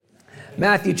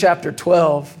Matthew chapter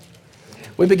 12.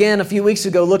 We began a few weeks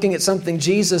ago looking at something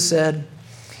Jesus said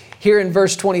here in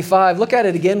verse 25. Look at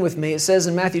it again with me. It says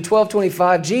in Matthew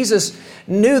 12:25, Jesus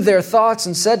knew their thoughts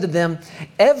and said to them,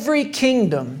 "Every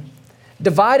kingdom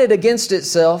divided against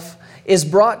itself is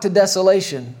brought to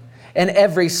desolation, and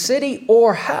every city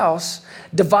or house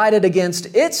divided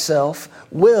against itself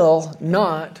will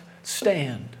not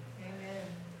stand." Amen.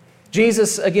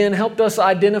 Jesus again helped us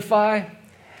identify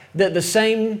that the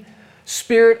same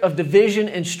spirit of division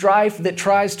and strife that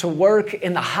tries to work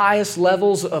in the highest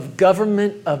levels of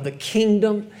government, of the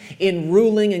kingdom, in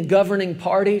ruling and governing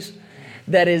parties,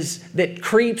 that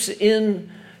creeps in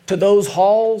to those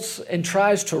halls and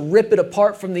tries to rip it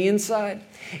apart from the inside,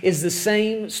 is the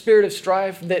same spirit of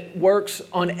strife that works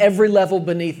on every level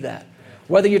beneath that.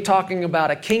 Whether you're talking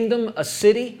about a kingdom, a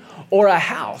city, or a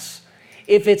house,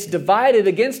 if it's divided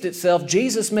against itself,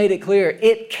 Jesus made it clear,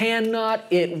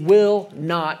 it will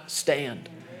not stand.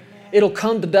 It'll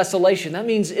come to desolation. That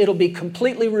means it'll be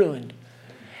completely ruined.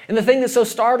 And the thing that's so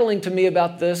startling to me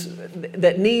about this,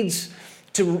 that needs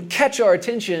to catch our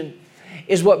attention,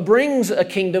 is what brings a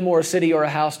kingdom or a city or a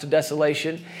house to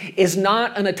desolation is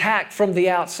not an attack from the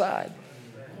outside.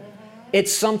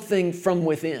 It's something from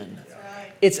within.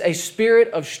 It's a spirit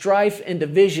of strife and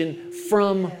division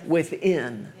from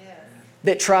within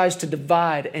that tries to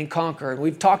divide and conquer. And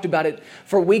we've talked about it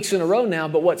for weeks in a row now,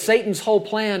 but what Satan's whole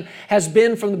plan has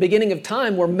been from the beginning of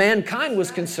time where mankind was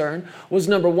concerned was,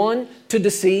 number one, to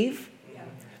deceive,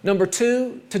 number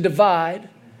two, to divide,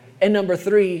 and number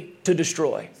three, to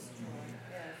destroy.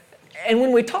 And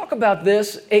when we talk about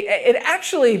this,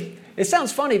 it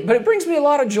sounds funny, but it brings me a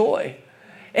lot of joy.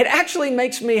 It actually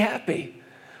makes me happy.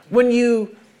 When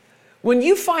you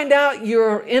find out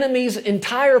your enemy's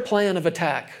entire plan of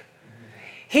attack,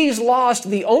 he's lost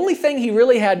the only thing he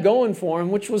really had going for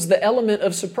him, which was the element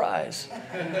of surprise.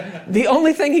 The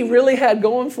only thing he really had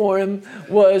going for him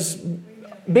was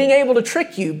being able to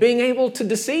trick you, being able to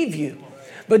deceive you.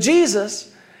 But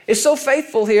Jesus is so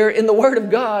faithful here in the Word of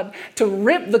God to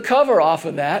rip the cover off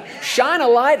of that, shine a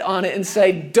light on it and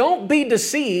say, don't be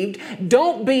deceived,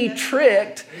 don't be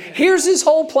tricked. Here's His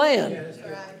whole plan.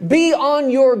 Be on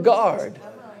your guard.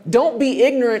 Don't be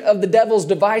ignorant of the devil's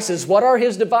devices. What are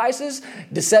his devices?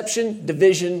 Deception,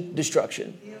 division,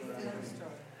 destruction.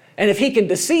 And if he can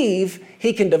deceive,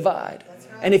 he can divide.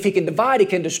 And if he can divide, he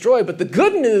can destroy. But the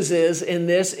good news is in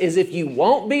this is if you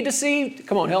won't be deceived,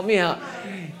 come on, help me out.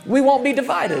 We won't be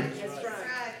divided.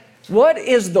 What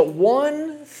is the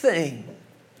one thing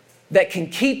that can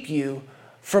keep you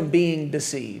from being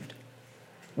deceived?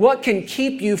 What can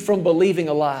keep you from believing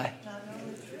a lie?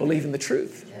 Believing the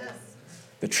truth.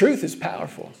 The truth is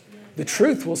powerful. The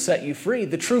truth will set you free.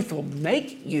 The truth will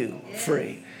make you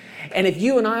free. And if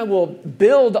you and I will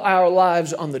build our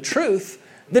lives on the truth,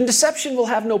 then deception will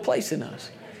have no place in us.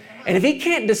 And if he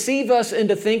can't deceive us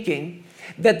into thinking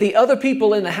that the other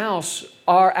people in the house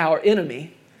are our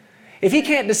enemy, if he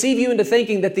can't deceive you into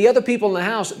thinking that the other people in the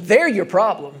house, they're your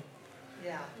problem,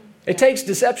 it takes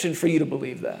deception for you to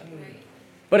believe that.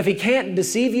 But if he can't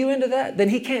deceive you into that, then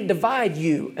he can't divide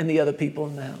you and the other people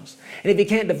in the house. And if he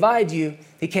can't divide you,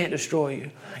 he can't destroy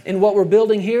you. And what we're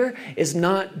building here is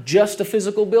not just a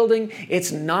physical building.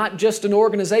 It's not just an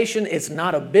organization. It's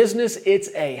not a business. It's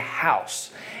a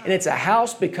house. And it's a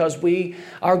house because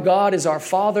our God is our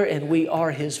Father and we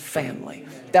are His family.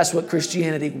 That's what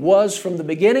Christianity was from the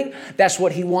beginning. That's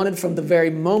what He wanted from the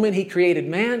very moment He created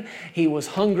man. He was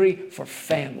hungry for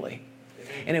family.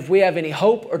 And if we have any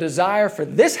hope or desire for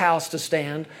this house to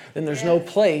stand, then there's no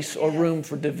place or room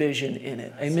for division in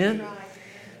it. Amen?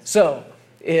 So,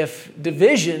 if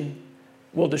division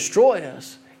will destroy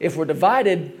us, if we're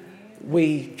divided,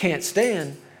 we can't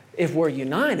stand. If we're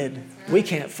united, we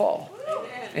can't fall.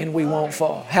 And we won't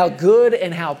fall. How good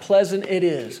and how pleasant it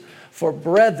is for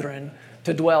brethren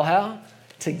to dwell how?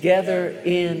 Together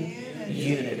in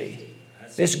unity.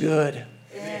 It's good.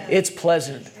 It's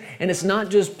pleasant. And it's not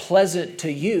just pleasant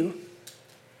to you.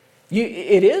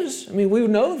 It is. I mean, we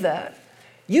know that.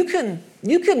 You can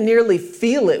nearly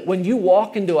feel it when you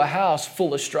walk into a house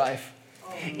full of strife.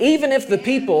 Even if the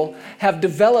people have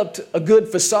developed a good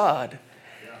facade.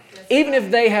 Even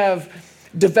if they have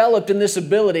developed in this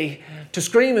ability to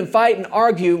scream and fight and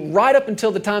argue right up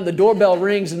until the time the doorbell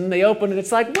rings and then they open and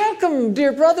it's like, welcome,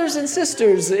 dear brothers and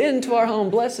sisters, into our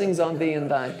home. Blessings on thee and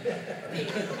thine.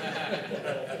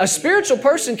 A spiritual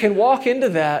person can walk into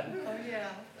that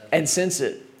and sense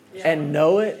it and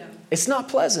know it. It's not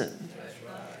pleasant.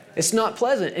 It's not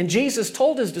pleasant. And Jesus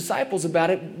told His disciples about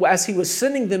it as He was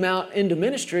sending them out into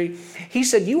ministry. He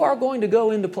said, you are going to go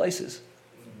into places.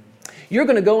 You're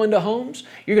going to go into homes.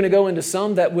 You're going to go into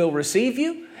some that will receive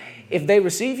you. If they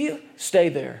receive you, stay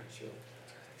there.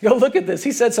 Go look at this.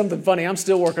 He said something funny. I'm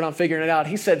still working on figuring it out.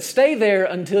 He said, stay there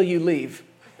until you leave.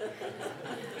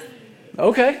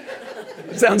 Okay.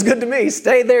 Sounds good to me.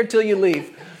 Stay there till you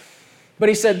leave. But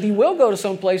he said, you will go to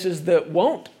some places that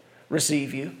won't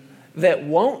receive you, that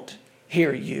won't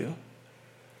hear you.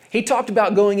 He talked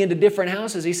about going into different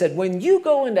houses. He said, when you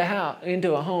go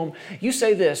into a home, you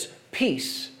say this,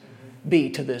 peace be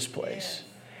to this place.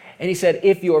 And he said,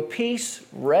 if your peace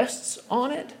rests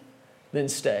on it, then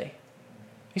stay.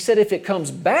 He said, if it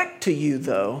comes back to you,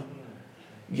 though,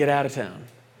 get out of town.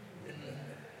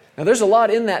 Now, there's a lot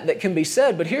in that can be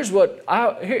said, but here's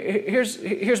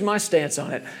my stance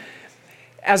on it.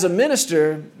 As a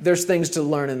minister, there's things to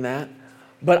learn in that.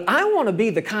 But I want to be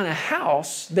the kind of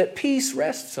house that peace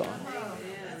rests on.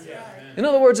 In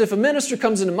other words, if a minister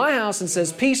comes into my house and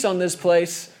says, peace on this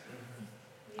place,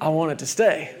 I want it to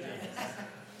stay.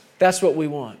 That's what we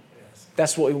want.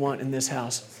 That's what we want in this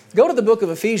house. Go to the book of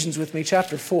Ephesians with me,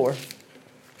 chapter 4.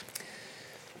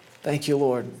 Thank you,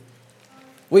 Lord.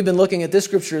 We've been looking at this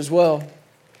scripture as well.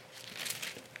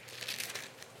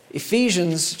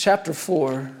 Ephesians chapter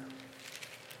 4.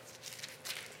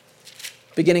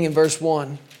 Beginning in verse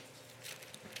 1.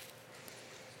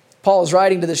 Paul is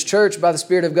writing to this church by the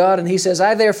Spirit of God, and he says,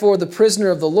 I therefore, the prisoner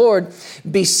of the Lord,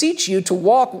 beseech you to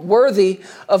walk worthy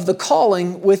of the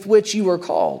calling with which you were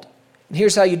called. And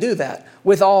here's how you do that.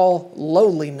 With all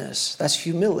lowliness, that's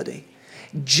humility,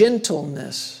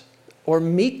 gentleness or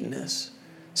meekness.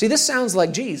 See, this sounds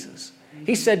like Jesus.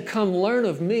 He said, come learn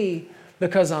of me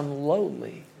because I'm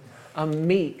lowly, I'm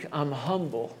meek, I'm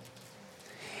humble.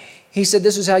 He said,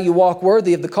 this is how you walk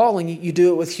worthy of the calling. You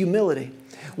do it with humility,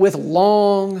 with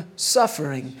long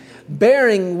suffering,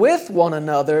 bearing with one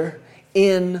another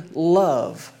in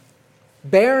love.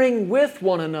 Bearing with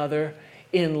one another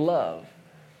in love.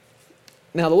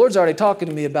 Now, the Lord's already talking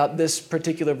to me about this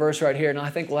particular verse right here, and I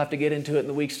think we'll have to get into it in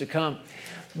the weeks to come.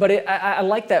 But I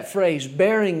like that phrase,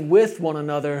 bearing with one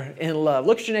another in love.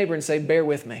 Look at your neighbor and say, bear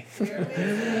with me.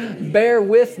 Bear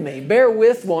with me. Bear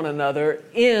with one another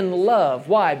in love.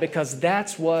 Why? Because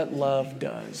that's what love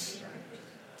does.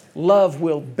 Love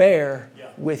will bear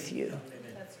with you.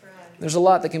 There's a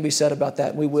lot that can be said about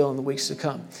that, and we will in the weeks to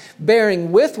come.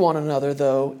 Bearing with one another,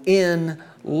 though, in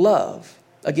love.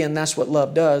 Again, that's what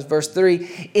love does. Verse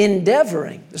 3,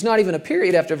 endeavoring. There's not even a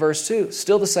period after verse 2.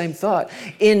 Still the same thought.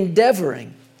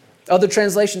 Endeavoring. Other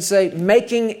translations say,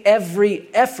 making every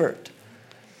effort.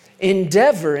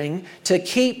 Endeavoring to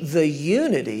keep the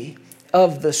unity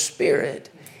of the Spirit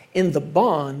in the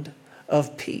bond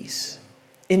of peace.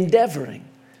 Endeavoring.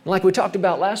 Like we talked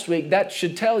about last week, that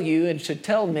should tell you and should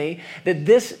tell me that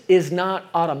this is not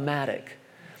automatic.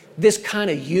 This kind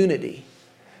of unity,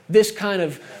 this kind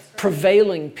of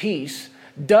prevailing peace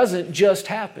doesn't just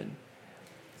happen.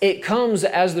 It comes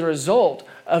as the result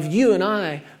of you and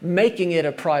I making it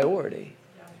a priority.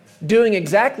 Doing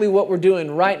exactly what we're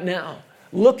doing right now.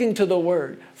 Looking to the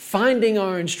Word, finding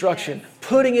our instruction,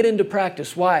 putting it into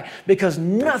practice. Why? Because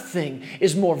nothing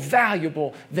is more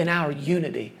valuable than our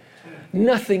unity.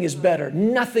 Nothing is better,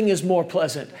 nothing is more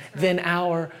pleasant than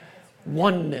our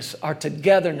oneness, our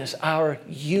togetherness, our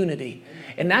unity.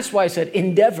 And that's why I said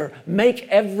endeavor, make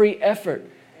every effort.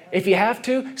 If you have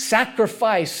to,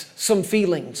 sacrifice some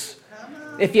feelings.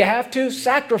 If you have to,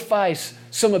 sacrifice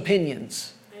some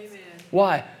opinions. Amen.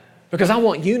 Why? Because I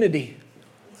want unity.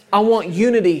 I want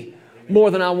unity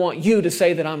more than I want you to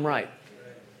say that I'm right.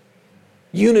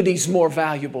 Unity's more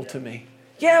valuable to me.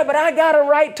 Yeah, but I got a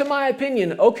right to my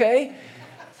opinion. Okay.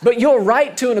 But your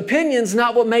right to an opinion is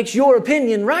not what makes your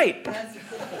opinion right.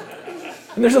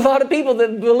 And there's a lot of people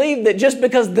that believe that just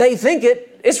because they think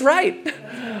it, it's right.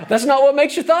 That's not what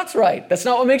makes your thoughts right. That's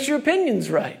not what makes your opinions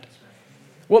right.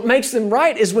 What makes them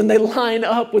right is when they line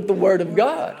up with the Word of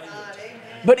God.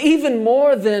 But even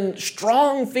more than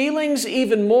strong feelings,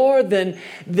 even more than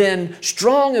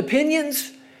strong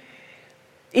opinions,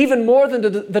 even more than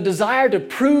the desire to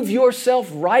prove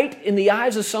yourself right in the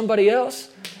eyes of somebody else,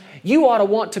 you ought to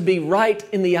want to be right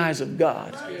in the eyes of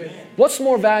God. What's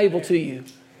more valuable to you?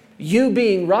 You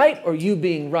being right or you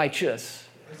being righteous?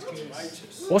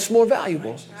 What's more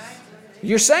valuable?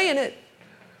 You're saying it,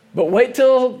 but wait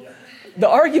till the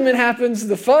argument happens,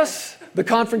 the fuss, the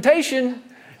confrontation,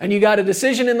 and you got a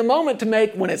decision in the moment to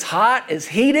make when it's hot, it's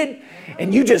heated,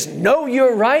 and you just know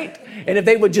you're right. And if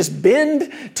they would just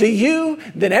bend to you,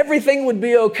 then everything would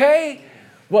be okay.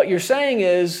 What you're saying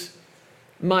is,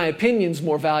 my opinion's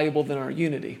more valuable than our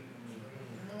unity.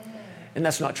 And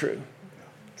that's not true.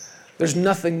 There's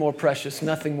nothing more precious,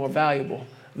 nothing more valuable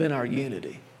than our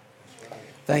unity.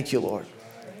 Thank you, Lord.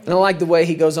 And I like the way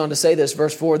he goes on to say this,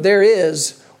 verse 4, there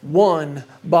is one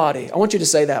body. I want you to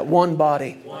say that, one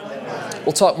body.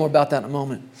 We'll talk more about that in a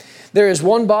moment. There is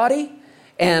one body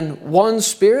and one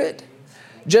Spirit,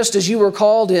 just as you were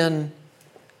called in,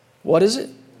 what is it?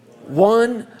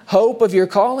 One hope of your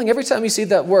calling. Every time you see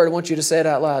that word, I want you to say it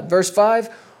out loud. Verse 5,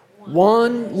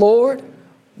 one Lord,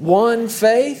 one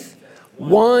faith,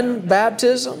 one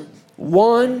baptism,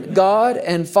 one God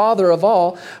and Father of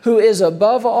all, who is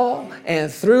above all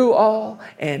and through all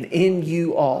and in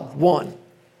you all. One.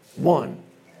 One.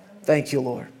 Thank you,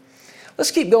 Lord.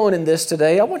 Let's keep going in this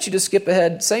today. I want you to skip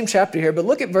ahead, same chapter here, but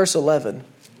look at verse 11.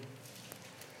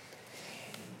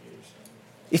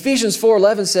 Ephesians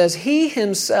 4:11 says, He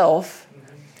Himself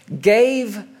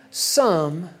gave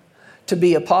some to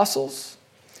be apostles,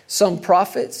 some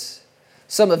prophets,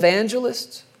 some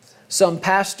evangelists, some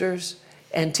pastors,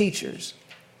 and teachers.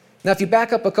 Now, if you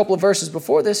back up a couple of verses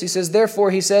before this, he says,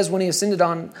 therefore, he says, when he ascended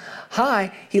on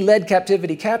high, he led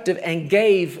captivity captive and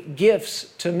gave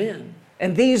gifts to men.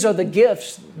 And these are the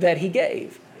gifts that he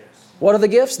gave. What are the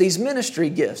gifts? These ministry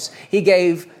gifts. He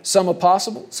gave some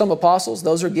apostles,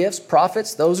 those are gifts.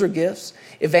 Prophets, those are gifts.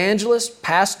 Evangelists,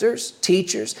 pastors,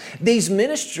 teachers. These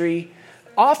ministry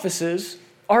offices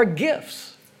are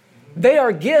gifts. They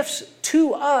are gifts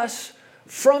to us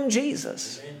from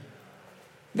Jesus.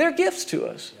 They're gifts to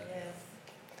us.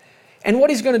 And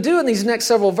what he's going to do in these next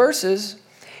several verses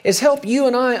is help you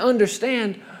and I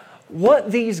understand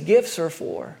what these gifts are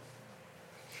for.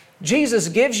 Jesus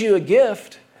gives you a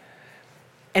gift,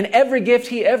 and every gift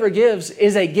He ever gives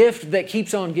is a gift that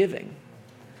keeps on giving.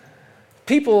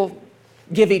 People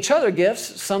give each other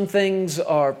gifts. Some things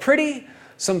are pretty,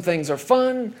 some things are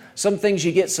fun, some things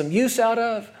you get some use out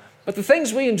of. But the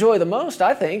things we enjoy the most,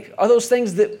 I think, are those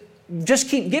things that just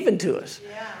keep giving to us.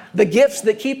 Yeah. The gifts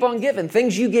that keep on giving,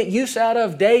 things you get use out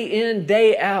of day in,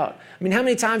 day out. I mean, how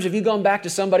many times have you gone back to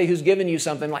somebody who's given you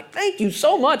something like, thank you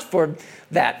so much for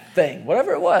that thing,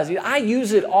 whatever it was. I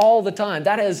use it all the time.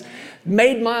 That has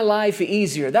made my life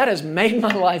easier. That has made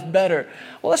my life better.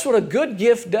 Well, that's what a good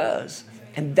gift does.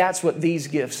 And that's what these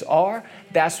gifts are.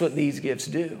 That's what these gifts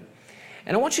do.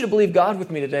 And I want you to believe God with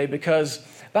me today, because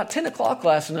about 10 o'clock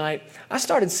last night, I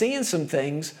started seeing some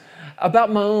things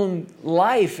about my own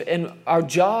life and our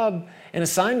job and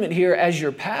assignment here as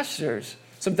your pastors.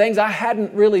 Some things I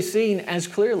hadn't really seen as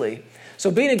clearly.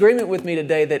 So be in agreement with me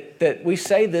today that we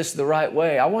say this the right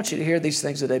way. I want you to hear these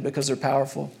things today because they're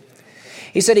powerful.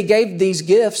 He said He gave these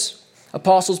gifts,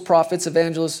 apostles, prophets,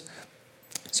 evangelists,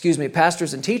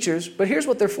 pastors and teachers, but here's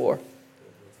what they're for.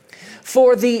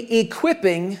 For the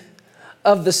equipping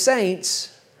of the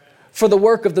saints for the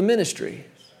work of the ministry.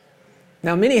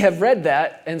 Now, many have read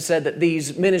that and said that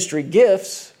these ministry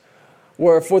gifts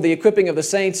were for the equipping of the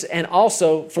saints and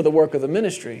also for the work of the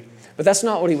ministry. But that's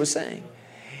not what he was saying.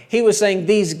 He was saying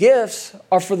these gifts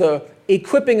are for the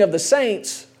equipping of the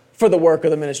saints for the work of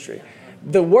the ministry.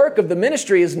 The work of the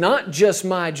ministry is not just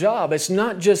my job. It's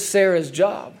not just Sarah's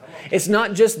job. It's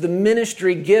not just the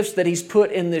ministry gifts that He's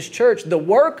put in this church. The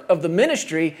work of the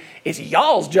ministry is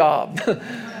y'all's job.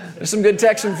 There's some good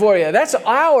texting for you. That's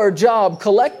our job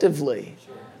collectively.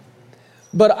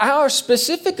 But our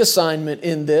specific assignment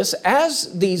in this,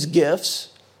 as these gifts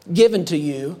given to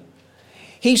you,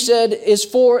 he said, is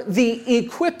for the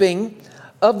equipping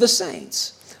of the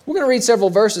saints. We're going to read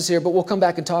several verses here, but we'll come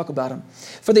back and talk about them.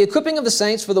 For the equipping of the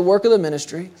saints, for the work of the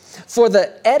ministry, for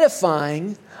the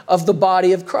edifying of the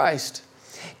body of Christ,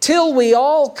 till we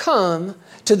all come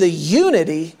to the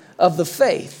unity of the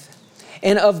faith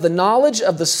and of the knowledge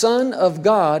of the Son of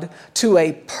God, to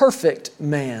a perfect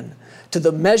man, to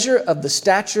the measure of the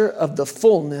stature of the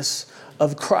fullness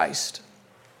of Christ.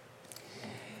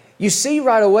 You see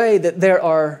right away that there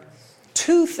are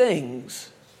two things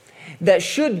that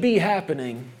should be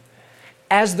happening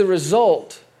as the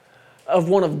result of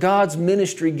one of God's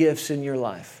ministry gifts in your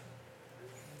life.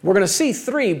 We're going to see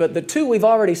three, but the two we've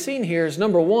already seen here is,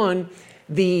 number one,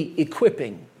 the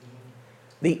equipping.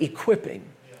 The equipping.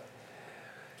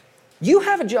 You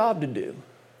have a job to do.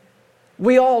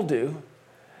 We all do.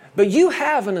 But you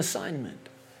have an assignment.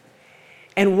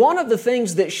 And one of the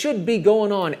things that should be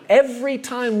going on every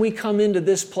time we come into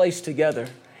this place together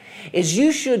is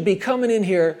you should be coming in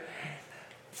here,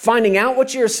 finding out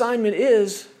what your assignment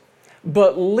is,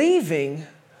 but leaving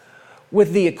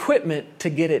with the equipment to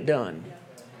get it done.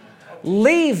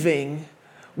 Leaving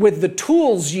with the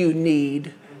tools you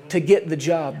need to get the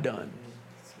job done.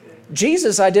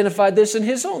 Jesus identified this in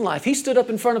his own life. He stood up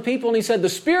in front of people and he said, the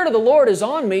Spirit of the Lord is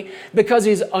on me because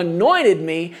he's anointed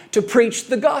me to preach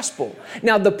the gospel.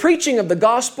 Now, the preaching of the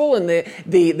gospel and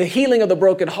the healing of the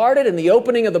brokenhearted and the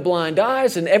opening of the blind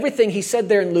eyes and everything he said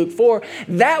there in Luke 4,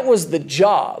 that was the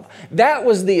job. That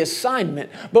was the assignment.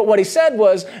 But what he said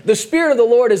was, the Spirit of the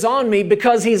Lord is on me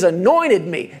because he's anointed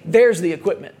me. There's the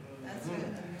equipment.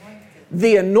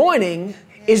 The anointing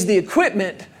is the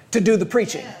equipment to do the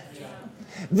preaching.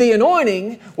 The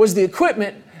anointing was the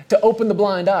equipment to open the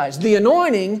blind eyes. The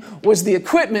anointing was the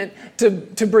equipment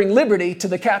to bring liberty to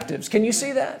the captives. Can you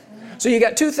see that? So you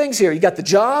got two things here. You got the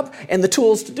job and the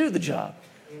tools to do the job.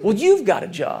 Well, you've got a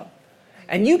job.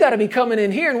 And you got to be coming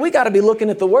in here and we got to be looking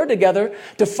at the Word together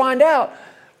to find out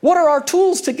what are our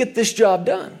tools to get this job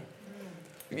done.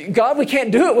 God, we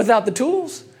can't do it without the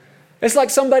tools. It's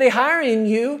like somebody hiring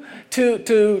you to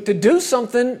do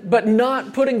something but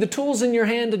not putting the tools in your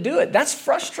hand to do it. That's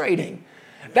frustrating.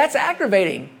 That's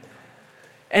aggravating.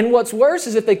 And what's worse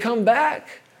is if they come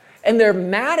back and they're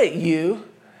mad at you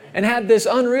and have this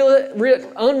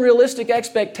unrealistic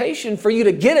expectation for you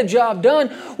to get a job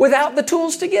done without the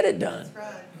tools to get it done.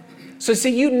 So see,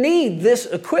 you need this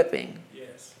equipping.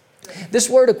 This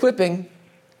word equipping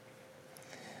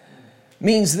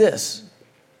means this.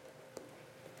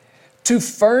 To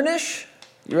furnish,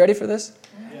 you ready for this?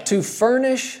 Yeah. To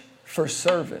furnish for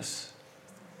service.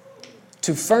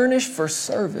 To furnish for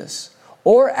service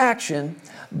or action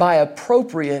by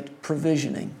appropriate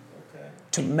provisioning. Okay.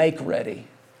 To make ready.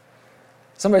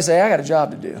 Somebody say, I got a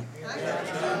job to do.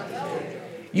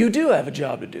 You do have a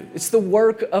job to do. It's the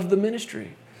work of the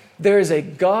ministry. There is a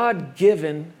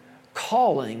God-given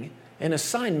calling and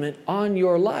assignment on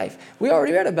your life. We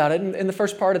already read about it in the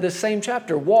first part of this same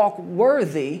chapter. Walk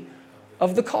worthy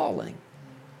of the calling.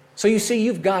 So you see,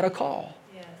 you've got a call.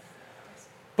 Yes.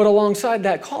 But alongside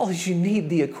that call is you need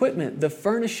the equipment, the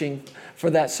furnishing for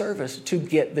that service to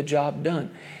get the job done.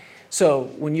 So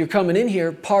when you're coming in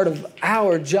here, part of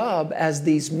our job as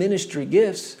these ministry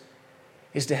gifts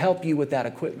is to help you with that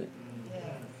equipment. Yeah.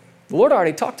 The Lord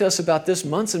already talked to us about this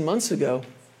months and months ago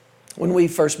when we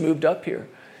first moved up here.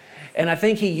 And I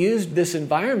think He used this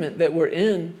environment that we're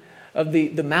in of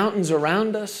the mountains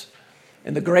around us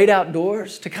and the great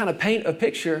outdoors to kind of paint a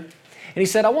picture. And He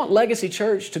said, I want Legacy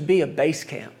Church to be a base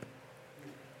camp.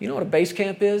 You know what a base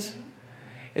camp is?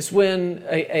 It's when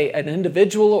an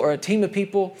individual or a team of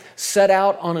people set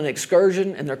out on an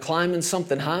excursion and they're climbing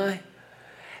something high.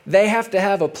 They have to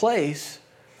have a place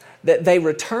that they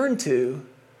return to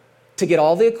get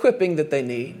all the equipping that they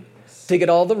need, to get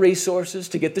all the resources,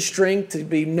 to get the strength, to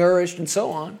be nourished and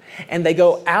so on. And they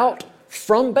go out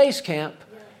from base camp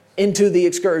into the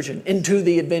excursion, into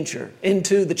the adventure,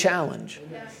 into the challenge.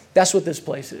 That's what this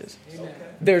place is.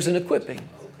 There's an equipping.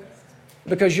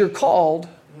 Because you're called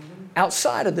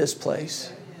outside of this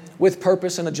place with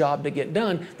purpose and a job to get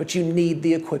done, but you need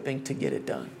the equipping to get it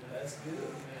done.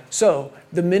 So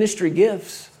the ministry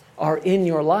gifts are in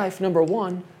your life, number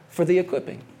one, for the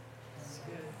equipping,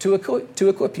 to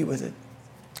equip you with it.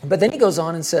 But then he goes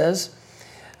on and says,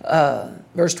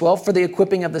 verse 12, for the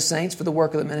equipping of the saints, for the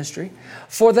work of the ministry,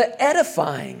 for the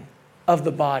edifying of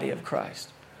the body of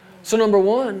Christ. So number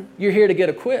one, you're here to get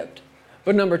equipped.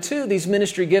 But number two, these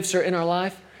ministry gifts are in our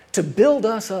life to build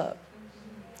us up.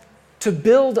 To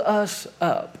build us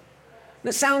up. And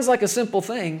it sounds like a simple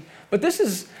thing, but this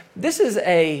is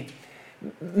a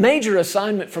major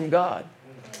assignment from God.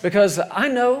 Because I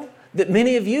know that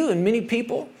many of you and many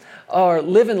people are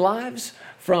living lives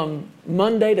from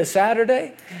Monday to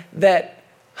Saturday that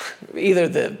either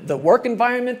the work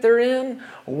environment they're in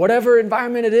or whatever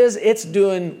environment it is, it's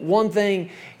doing one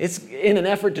thing. It's in an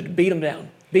effort to beat them down,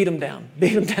 beat them down,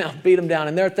 beat them down, beat them down.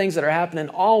 And there are things that are happening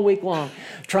all week long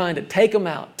trying to take them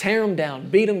out, tear them down,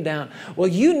 beat them down. Well,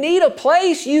 you need a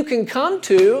place you can come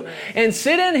to and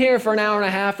sit in here for an hour and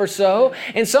a half or so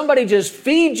and somebody just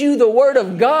feeds you the Word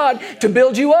of God to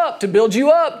build you up, to build you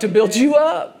up, to build you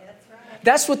up.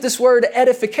 That's what this word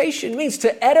edification means,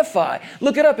 to edify.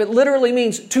 Look it up. It literally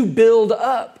means to build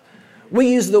up.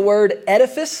 We use the word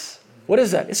edifice. What is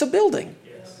that? It's a building.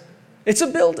 It's a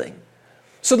building.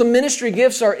 So the ministry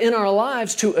gifts are in our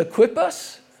lives to equip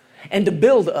us and to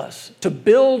build us, to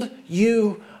build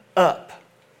you up.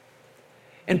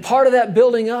 And part of that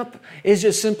building up is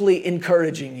just simply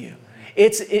encouraging you.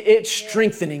 It's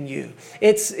strengthening you.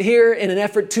 It's here in an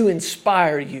effort to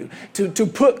inspire you, to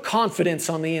put confidence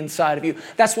on the inside of you.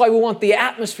 That's why we want the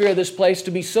atmosphere of this place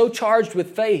to be so charged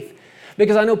with faith.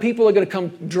 Because I know people are going to come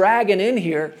dragging in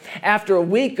here after a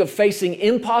week of facing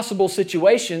impossible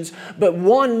situations, but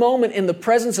one moment in the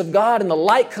presence of God and the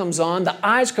light comes on, the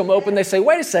eyes come open, they say,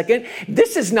 wait a second,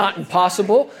 this is not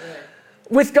impossible.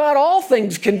 With God, all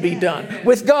things can be done.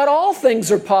 With God, all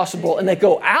things are possible. And they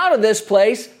go out of this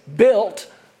place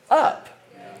built up,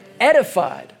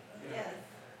 edified.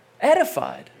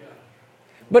 Edified.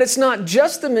 But it's not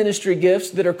just the ministry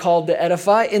gifts that are called to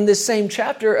edify. In this same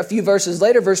chapter, a few verses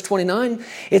later, verse 29,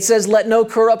 it says, "Let no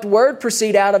corrupt word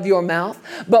proceed out of your mouth,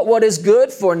 but what is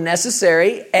good for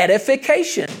necessary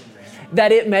edification,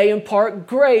 that it may impart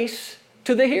grace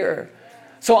to the hearer."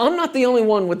 So I'm not the only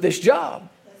one with this job.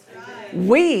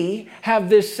 We have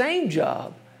this same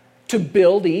job to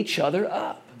build each other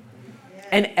up.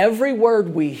 And every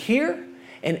word we hear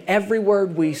and every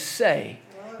word we say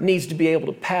needs to be able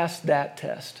to pass that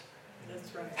test.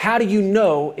 How do you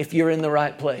know if you're in the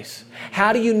right place?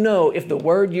 How do you know if the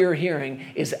word you're hearing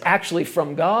is actually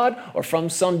from God or from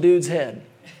some dude's head?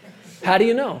 How do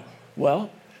you know?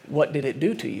 Well, what did it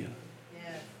do to you?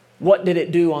 What did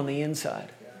it do on the inside?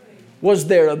 Was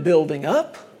there a building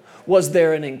up? Was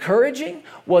there an encouraging?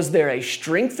 Was there a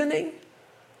strengthening?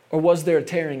 Or was there a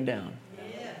tearing down?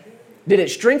 Did it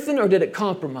strengthen or did it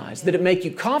compromise? Did it make you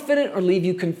confident or leave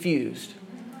you confused?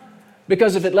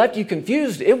 Because if it left you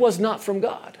confused, it was not from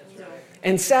God.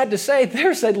 And sad to say,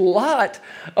 there's a lot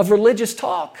of religious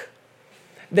talk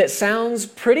that sounds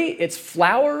pretty, it's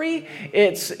flowery,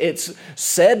 it's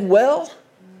said well,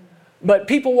 but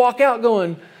people walk out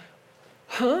going,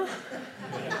 huh?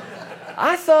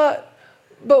 I thought,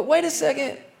 but wait a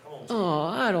second. Oh,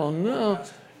 I don't know.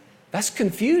 That's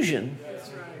confusion.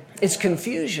 It's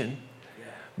confusion.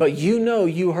 But you know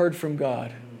you heard from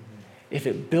God if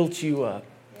it built you up,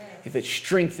 if it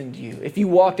strengthened you, if you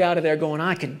walked out of there going,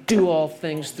 I can do all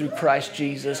things through Christ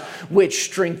Jesus, which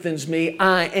strengthens me.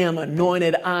 I am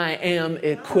anointed. I am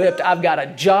equipped. I've got a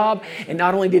job. And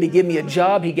not only did He give me a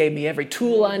job, He gave me every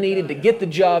tool I needed to get the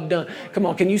job done. Come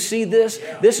on, can you see this?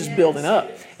 This is building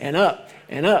up and up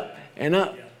and up and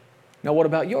up. Now, what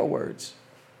about your words?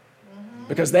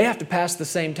 Because they have to pass the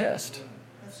same test.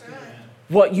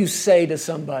 What you say to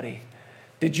somebody,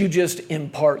 did you just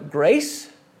impart grace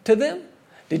to them?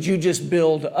 Did you just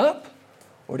build up?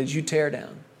 Or did you tear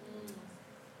down?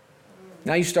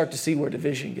 Now you start to see where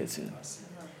division gets in.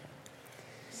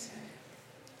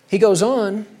 He goes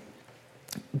on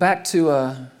back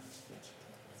to,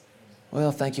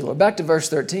 thank you, Lord. Back to verse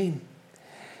 13.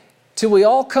 "Till we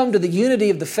all come to the unity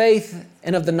of the faith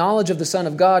and of the knowledge of the Son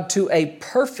of God, to a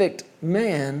perfect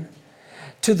man,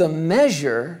 to the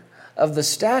measure of the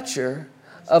stature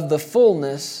of the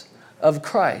fullness of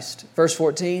Christ." Verse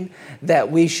 14,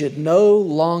 "that we should no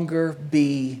longer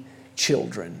be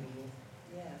children,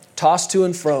 tossed to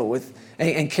and fro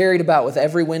and carried about with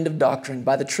every wind of doctrine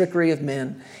by the trickery of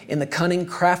men in the cunning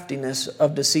craftiness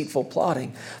of deceitful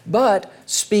plotting, but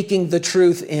speaking the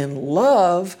truth in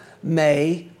love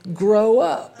may grow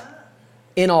up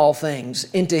in all things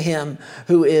into Him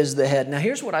who is the head." Now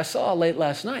here's what I saw late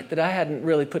last night that I hadn't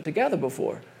really put together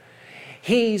before.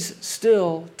 He's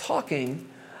still talking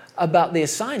about the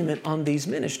assignment on these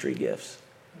ministry gifts.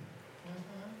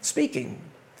 Speaking.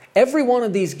 Every one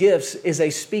of these gifts is a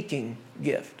speaking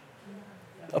gift.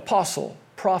 Apostle,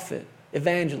 prophet,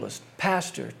 evangelist,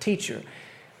 pastor, teacher.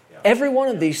 Every one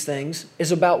of these things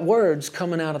is about words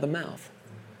coming out of the mouth.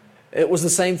 It was the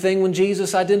same thing when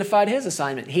Jesus identified His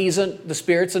assignment. The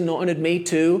Spirit's anointed me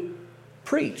to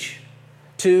preach,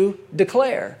 to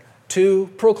declare, to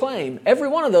proclaim. Every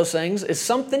one of those things is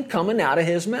something coming out of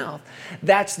His mouth.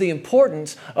 That's the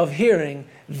importance of hearing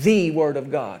the Word of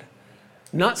God.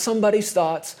 Not somebody's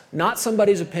thoughts, not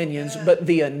somebody's opinions, but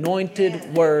the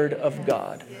anointed Word of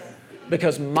God.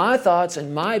 Because my thoughts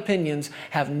and my opinions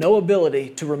have no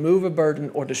ability to remove a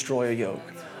burden or destroy a yoke.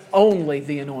 Only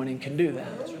the anointing can do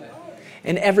that.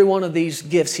 And every one of these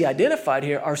gifts He identified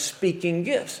here are speaking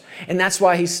gifts. And that's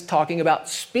why He's talking about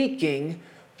speaking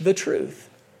the truth.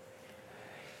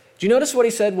 Do you notice what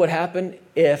He said would happen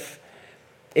if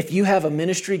you have a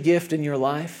ministry gift in your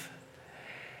life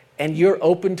and you're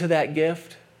open to that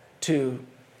gift to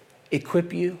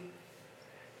equip you,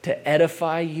 to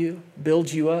edify you,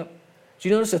 build you up? Do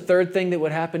you notice a third thing that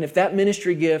would happen? If that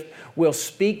ministry gift will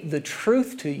speak the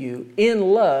truth to you in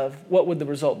love, what would the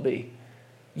result be?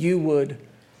 You would,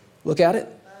 look at it,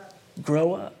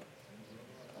 grow up.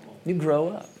 You grow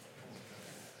up.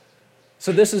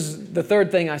 So this is the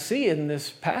third thing I see in this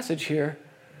passage here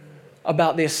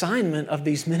about the assignment of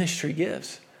these ministry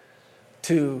gifts.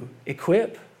 To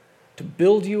equip, to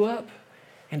build you up,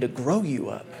 and to grow you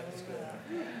up.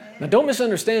 Now don't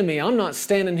misunderstand me. I'm not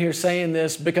standing here saying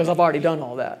this because I've already done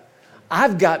all that.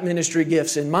 I've got ministry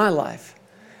gifts in my life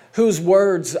whose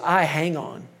words I hang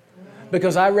on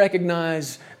because I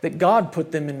recognize that God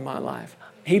put them in my life.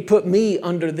 He put me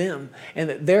under them and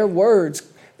that their words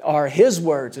are His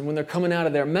words. And when they're coming out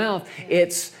of their mouth,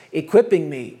 it's equipping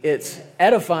me, it's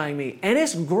edifying me, and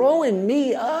it's growing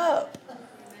me up.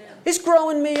 It's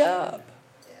growing me up.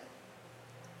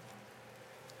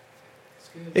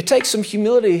 It takes some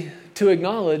humility to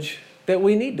acknowledge that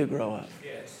we need to grow up.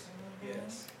 Yes.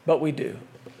 Yes. But we do.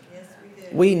 Yes, we do.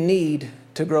 We need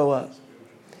to grow up.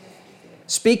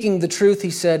 Speaking the truth, he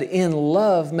said, in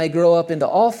love may grow up into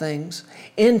all things,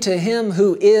 into Him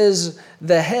who is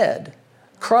the head,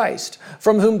 Christ,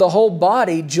 from whom the whole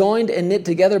body, joined and knit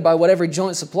together by what every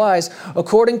joint supplies,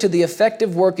 according to the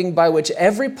effective working by which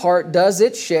every part does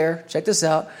its share, check this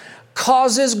out,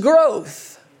 causes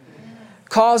growth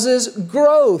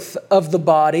of the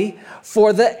body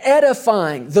for the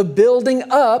edifying, the building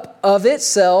up of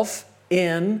itself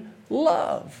in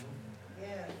love.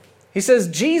 He says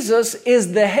Jesus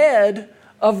is the head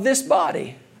of this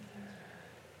body.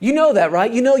 You know that, right?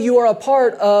 You know you are a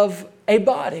part of a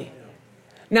body.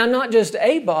 Now, not just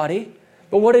a body,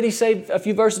 but what did he say a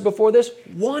few verses before this?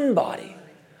 One body.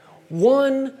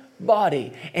 One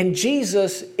body. And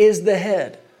Jesus is the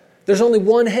head. There's only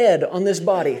one head on this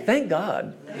body. Thank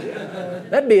God.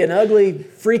 That'd be an ugly,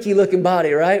 freaky looking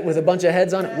body, right? With a bunch of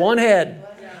heads on it. One head.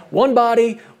 One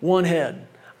body, one head.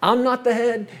 I'm not the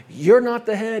head. You're not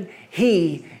the head.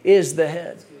 He is the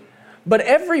head. But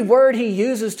every word he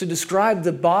uses to describe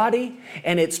the body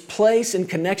and its place and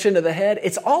connection to the head,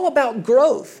 it's all about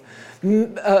growth.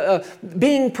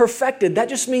 Being perfected, that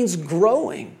just means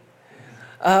growing.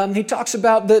 He talks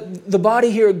about the body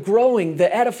here growing,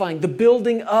 the edifying, the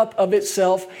building up of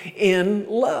itself in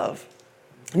love.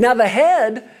 Now the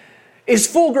head is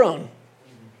full grown.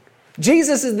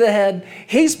 Jesus is the head.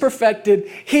 He's perfected.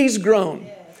 He's grown.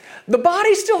 The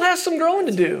body still has some growing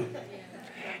to do.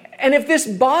 And if this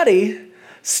body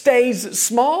stays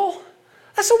small,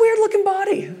 that's a weird looking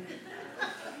body.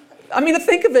 I mean,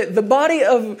 think of it. The body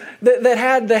that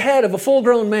had the head of a full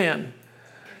grown man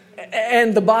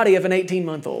and the body of an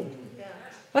 18-month-old.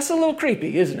 That's a little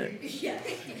creepy, isn't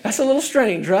it? That's a little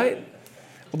strange, right?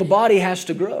 Well, the body has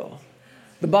to grow.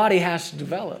 The body has to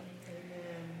develop.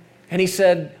 And he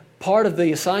said, part of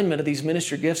the assignment of these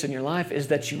ministry gifts in your life is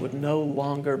that you would no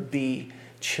longer be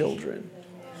children.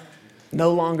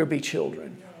 No longer be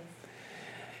children.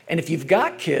 And if you've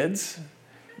got kids,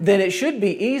 then it should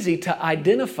be easy to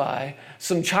identify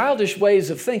some childish ways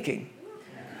of thinking,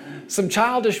 some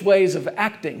childish ways of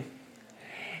acting,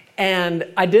 and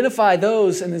identify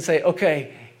those and then say,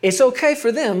 okay, it's okay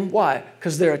for them. Why?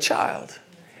 Because they're a child.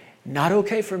 Not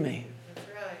okay for me.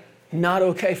 Not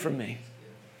okay for me.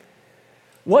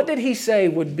 What did he say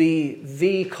would be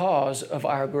the cause of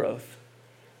our growth?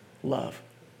 Love.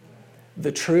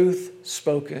 The truth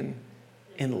spoken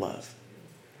in love.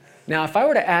 Now, if I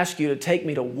were to ask you to take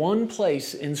me to one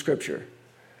place in Scripture,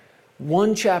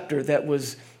 one chapter that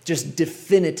was just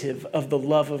definitive of the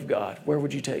love of God, where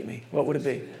would you take me? What would it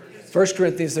be? 1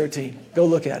 Corinthians 13. Go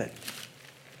look at it.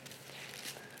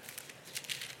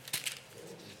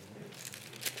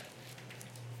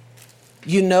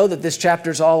 You know that this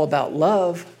chapter is all about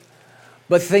love,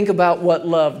 but think about what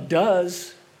love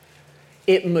does.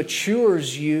 It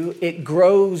matures you. It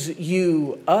grows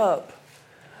you up.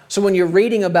 So when you're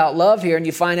reading about love here and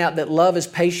you find out that love is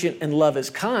patient and love is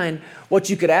kind, what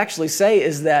you could actually say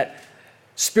is that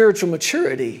spiritual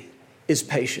maturity is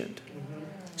patient.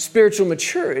 Spiritual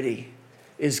maturity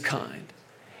is kind.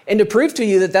 And to prove to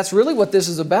you that that's really what this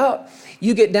is about,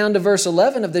 you get down to verse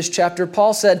 11 of this chapter.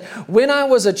 Paul said, when I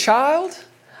was a child,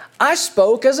 I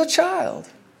spoke as a child.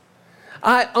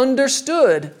 I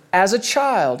understood as a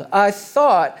child. I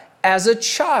thought as a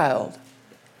child.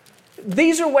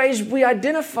 These are ways we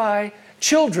identify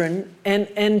children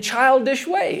and childish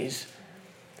ways.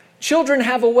 Children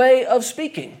have a way of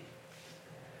speaking.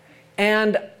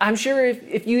 And I'm sure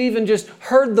if you even just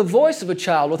heard the voice of a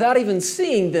child without even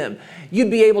seeing them,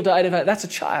 you'd be able to identify, that's a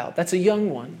child, that's a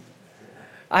young one.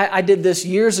 I did this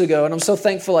years ago, and I'm so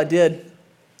thankful I did.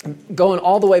 Going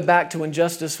all the way back to when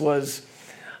Justice was,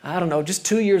 I don't know, just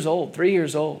 2 years old, 3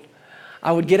 years old.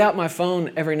 I would get out my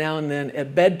phone every now and then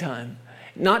at bedtime,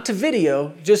 not to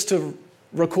video, just to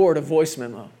record a voice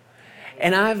memo.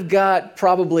 And I've got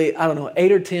probably,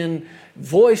 8 or 10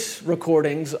 voice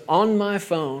recordings on my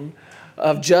phone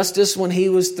of Justice when he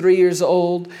was 3 years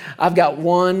old. I've got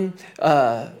one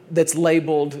that's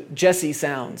labeled Jesse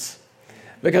Sounds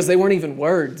because they weren't even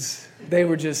words. They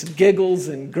were just giggles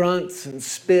and grunts and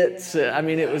spits. I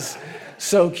mean, it was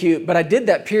so cute. But I did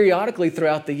that periodically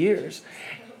throughout the years.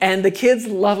 And the kids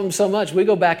love them so much. We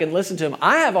go back and listen to them.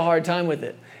 I have a hard time with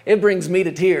it. It brings me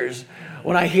to tears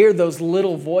when I hear those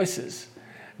little voices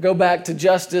go back to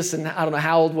Justice, and I don't know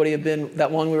how old would he have been,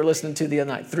 that one we were listening to the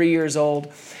other night, 3 years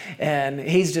old. And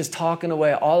he's just talking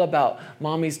away all about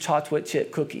Mommy's chocolate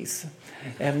chip cookies.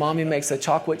 And Mommy makes a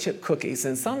chocolate chip cookies.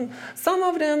 And some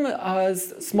of them are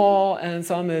small, and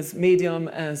some is medium,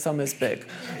 and some is big.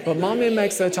 But Mommy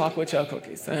makes the chocolate chip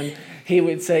cookies. And he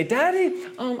would say, Daddy,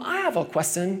 I have a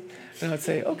question. And I would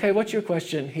say, okay, what's your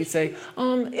question? He'd say,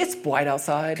 it's bright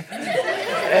outside.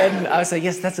 And I would say,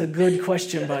 yes, that's a good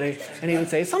question, buddy. And he would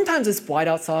say, sometimes it's bright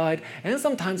outside, and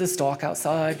sometimes it's dark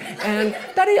outside. And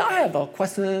Daddy, I have a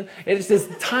question. It's this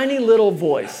tiny little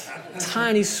voice,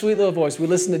 tiny, sweet little voice. We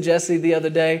listened to Jessie the other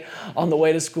day on the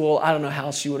way to school. I don't know how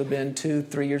she would have been, 2,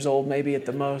 3 years old, maybe at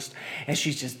the most. And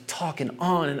she's just talking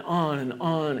on and on and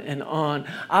on and on.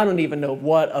 I don't even know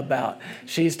what about.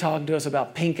 She's talking to us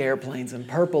about pink airplanes and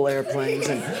purple airplanes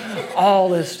and all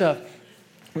this stuff.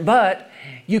 But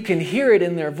you can hear it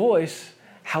in their voice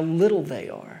how little they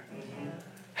are.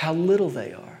 How little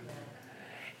they are.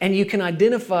 And you can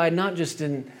identify not just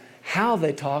in how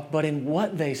they talk, but in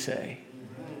what they say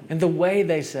and the way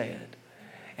they say it.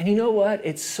 And you know what?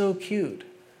 It's so cute.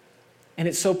 And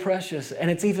it's so precious.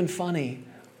 And it's even funny.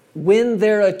 When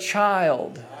they're a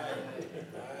child.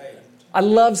 I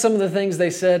love some of the things they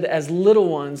said as little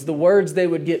ones, the words they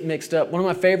would get mixed up. One of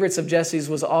my favorites of Jessie's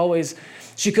was always,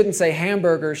 she couldn't say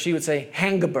hamburger, she would say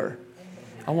hangaber.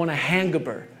 I want a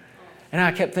hangaber. And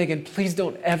I kept thinking, please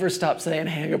don't ever stop saying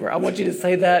hangaber. I want you to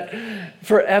say that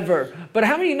forever. But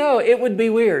how many know it would be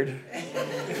weird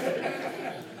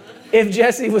if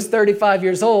Jessie was 35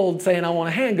 years old saying, I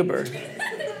want a hangaber?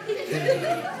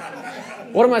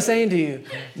 What am I saying to you?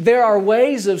 There are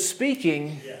ways of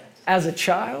speaking as a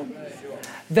child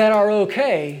that are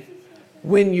okay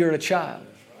when you're a child.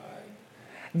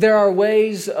 There are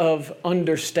ways of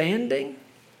understanding.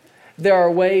 There are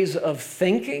ways of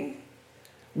thinking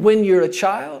when you're a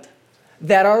child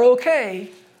that are okay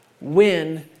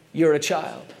when you're a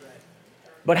child.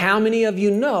 But how many of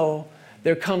you know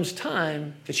there comes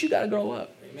time that you got to grow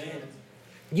up? Amen.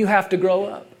 You have to grow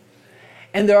up.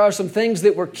 And there are some things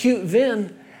that were cute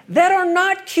then that are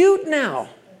not cute now.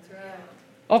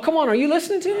 Oh, come on, are you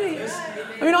listening to me?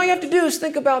 I mean, all you have to do is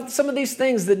think about some of these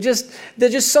things that just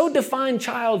so define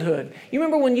childhood. You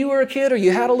remember when you were a kid or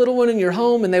you had a little one in your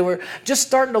home and they were just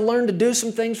starting to learn to do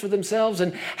some things for themselves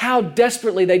and how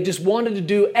desperately they just wanted to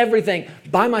do everything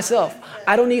by myself.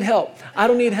 I don't need help. I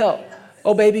don't need help.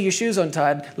 Oh, baby, your shoe's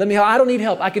untied. Let me help. I don't need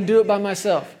help. I can do it by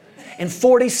myself. And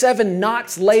 47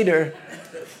 knots later,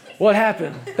 what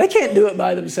happened? They can't do it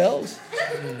by themselves.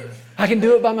 I can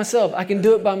do it by myself. I can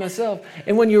do it by myself.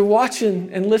 And when you're watching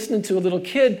and listening to a little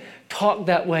kid talk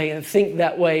that way and think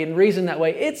that way and reason that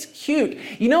way, it's cute.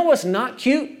 You know what's not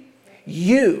cute?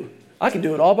 You. I can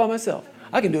do it all by myself.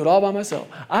 I can do it all by myself.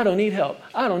 I don't need help.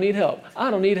 I don't need help. I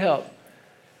don't need help.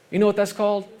 You know what that's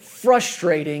called?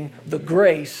 Frustrating the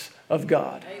grace of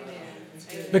God.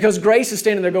 Because grace is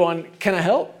standing there going, can I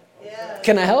help?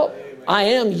 Can I help? I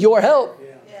am your help.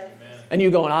 And you're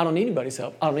going, I don't need anybody's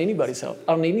help. I don't need anybody's help.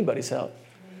 I don't need anybody's help.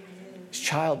 It's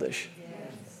childish.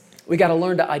 We got to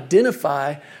learn to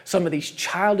identify some of these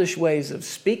childish ways of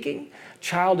speaking,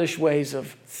 childish ways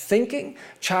of thinking,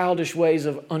 childish ways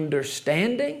of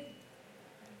understanding.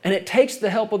 And it takes the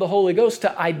help of the Holy Ghost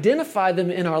to identify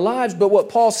them in our lives. But what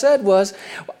Paul said was,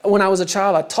 when I was a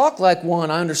child, I talked like one,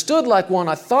 I understood like one,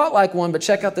 I thought like one. But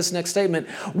check out this next statement.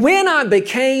 When I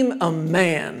became a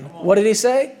man, what did he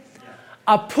say?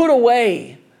 I put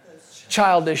away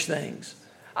childish things.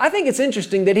 I think it's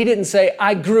interesting that he didn't say,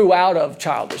 I grew out of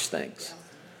childish things.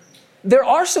 There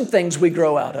are some things we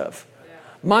grow out of.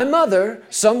 My mother,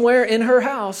 somewhere in her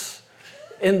house,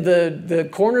 in the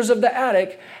corners of the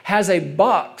attic, has a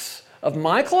box of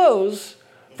my clothes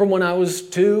from when I was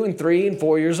 2 and 3 and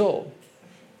 4 years old.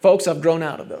 Folks, I've grown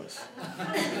out of those.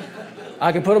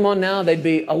 I could put them on now, they'd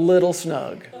be a little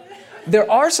snug. There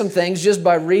are some things just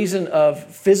by reason of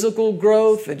physical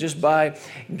growth and just by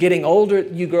getting older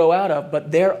you grow out of,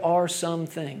 but there are some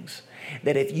things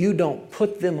that if you don't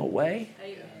put them away,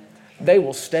 they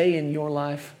will stay in your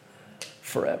life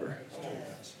forever.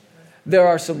 There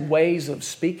are some ways of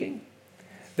speaking,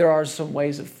 there are some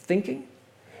ways of thinking,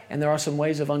 and there are some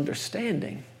ways of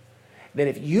understanding that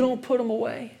if you don't put them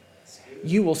away,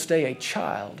 you will stay a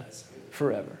child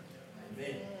forever.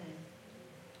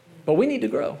 But we need to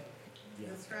grow.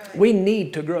 We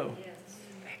need to grow.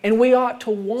 And we ought to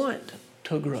want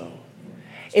to grow.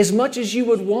 As much as you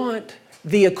would want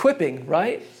the equipping,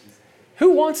 right?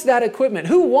 Who wants that equipment?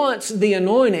 Who wants the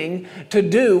anointing to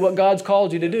do what God's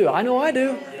called you to do? I know I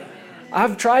do.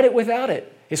 I've tried it without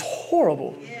it. It's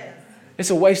horrible. It's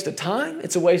a waste of time.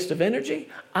 It's a waste of energy.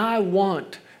 I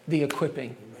want the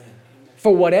equipping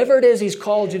for whatever it is He's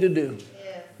called you to do.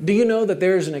 Do you know that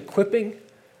there is an equipping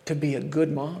to be a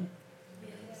good mom?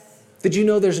 Did you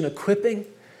know there's an equipping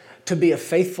to be a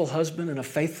faithful husband and a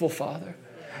faithful father?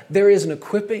 There is an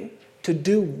equipping to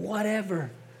do whatever.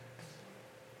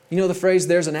 You know the phrase,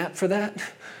 there's an app for that?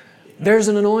 There's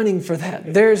an anointing for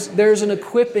that. There's an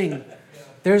equipping.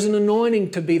 There's an anointing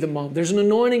to be the mom. There's an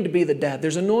anointing to be the dad.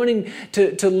 There's an anointing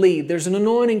to lead. There's an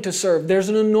anointing to serve. There's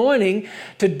an anointing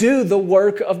to do the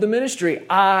work of the ministry.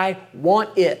 I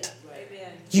want it.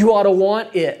 Amen. You ought to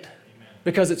want it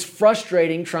because it's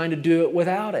frustrating trying to do it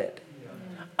without it.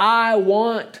 I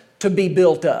want to be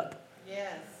built up.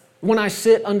 When I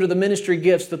sit under the ministry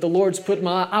gifts that the Lord's put in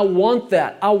my life, I want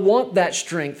that. I want that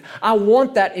strength. I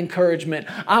want that encouragement.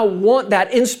 I want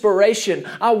that inspiration.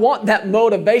 I want that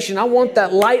motivation. I want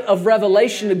that light of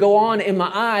revelation to go on in my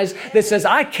eyes that says,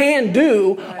 I can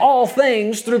do all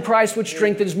things through Christ which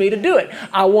strengthens me to do it.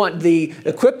 I want the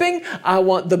equipping. I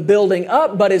want the building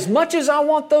up. But as much as I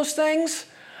want those things,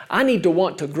 I need to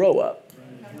want to grow up.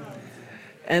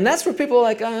 And that's where people are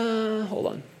like, hold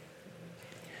on.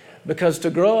 Because to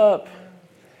grow up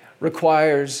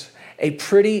requires a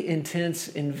pretty intense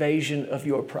invasion of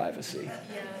your privacy.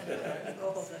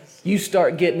 You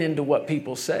start getting into what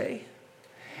people say.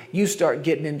 You start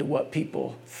getting into what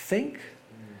people think,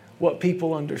 what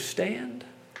people understand,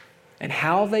 and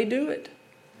how they do it.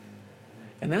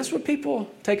 And that's where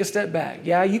people take a step back.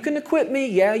 Yeah, you can equip me.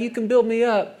 Yeah, you can build me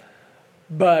up.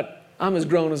 But I'm as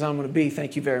grown as I'm going to be.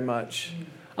 Thank you very much.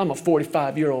 I'm a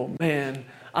 45-year-old man.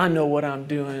 I know what I'm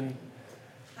doing.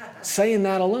 Saying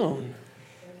that alone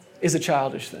is a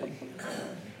childish thing.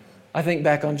 I think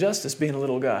back on Justice being a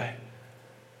little guy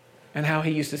and how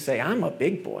he used to say, I'm a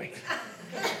big boy.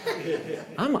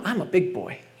 I'm a big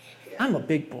boy. I'm a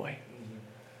big boy.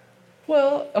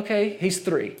 Well, okay, he's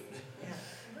 3.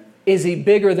 Is he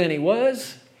bigger than he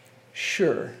was?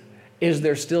 Sure. Is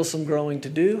there still some growing to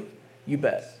do? You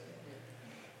bet.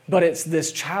 But it's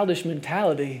this childish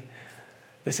mentality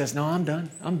that says, no, I'm done.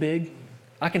 I'm big.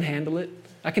 I can handle it.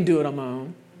 I can do it on my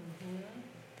own.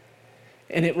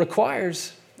 And it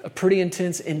requires a pretty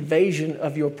intense invasion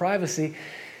of your privacy.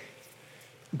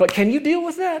 But can you deal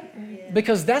with that? Yeah.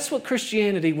 Because that's what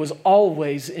Christianity was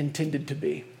always intended to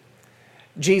be.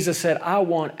 Jesus said, I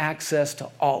want access to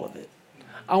all of it.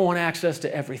 I want access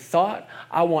to every thought.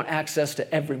 I want access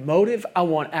to every motive. I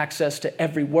want access to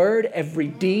every word, every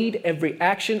deed, every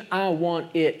action. I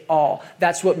want it all.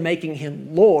 That's what making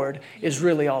Him Lord is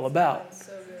really all about.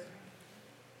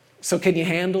 So can you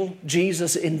handle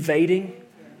Jesus invading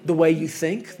the way you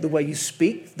think, the way you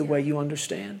speak, the way you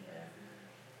understand?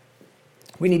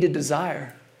 We need to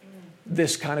desire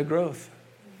this kind of growth.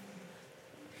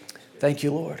 Thank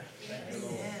you, Lord.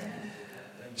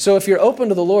 So if you're open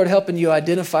to the Lord helping you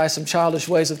identify some childish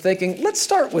ways of thinking, let's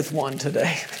start with one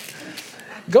today.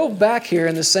 Go back here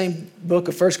in the same book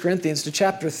of 1 Corinthians to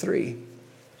chapter 3.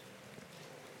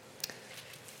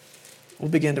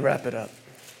 We'll begin to wrap it up.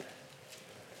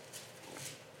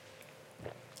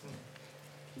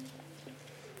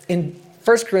 In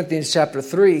 1 Corinthians chapter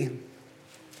 3,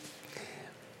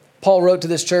 Paul wrote to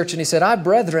this church and he said, I,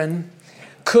 brethren,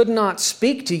 could not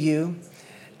speak to you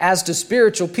as to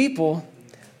spiritual people,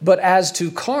 but as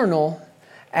to carnal,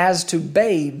 as to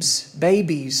babies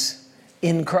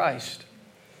in Christ.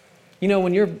 You know,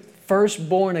 when you're first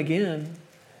born again,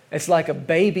 it's like a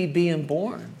baby being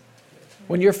born.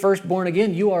 When you're first born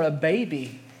again, you are a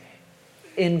baby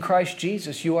in Christ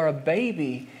Jesus. You are a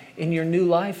baby in your new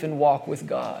life and walk with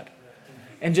God.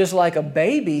 And just like a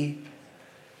baby,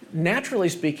 naturally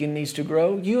speaking, needs to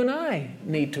grow, you and I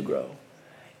need to grow.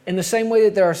 In the same way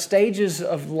that there are stages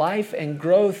of life and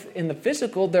growth in the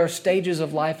physical, there are stages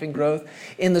of life and growth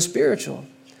in the spiritual.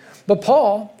 But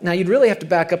Paul, now you'd really have to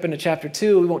back up into chapter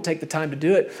 2. We won't take the time to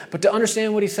do it. But to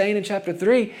understand what he's saying in chapter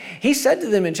 3, he said to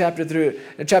them in chapter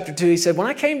 2, he said, when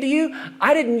I came to you,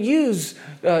 I didn't use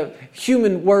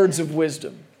human words of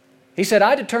wisdom. He said,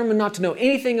 I determined not to know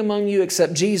anything among you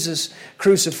except Jesus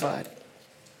crucified.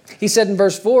 He said in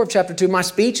verse 4 of chapter 2, my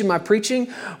speech and my preaching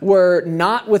were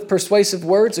not with persuasive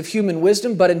words of human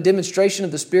wisdom, but in demonstration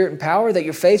of the Spirit and power, that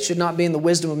your faith should not be in the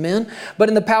wisdom of men, but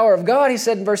in the power of God. He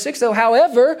said in verse 6, though,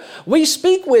 however, we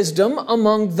speak wisdom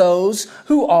among those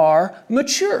who are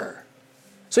mature.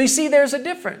 So you see, there's a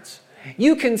difference.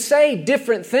 You can say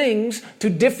different things to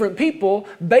different people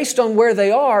based on where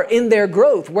they are in their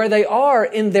growth, where they are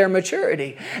in their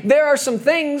maturity. There are some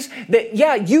things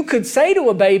that, you could say to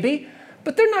a baby,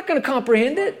 but they're not going to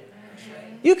comprehend it.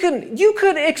 You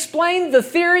could explain the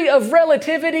theory of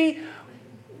relativity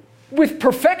with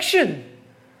perfection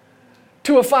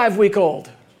to a 5-week-old.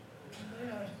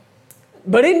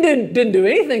 But it didn't do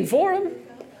anything for him.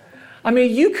 I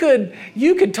mean, you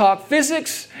could talk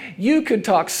physics, you could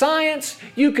talk science,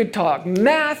 you could talk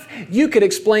math, you could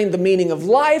explain the meaning of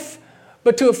life,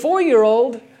 but to a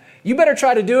 4-year-old, you better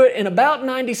try to do it in about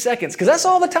 90 seconds, because that's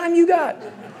all the time you got.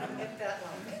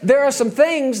 There are some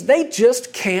things they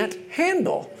just can't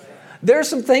handle. There are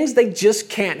some things they just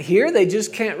can't hear, they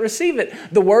just can't receive it.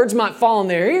 The words might fall in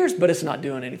their ears, but it's not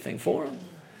doing anything for them.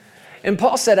 And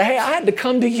Paul said, hey, I had to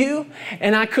come to you,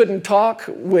 and I couldn't talk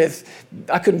in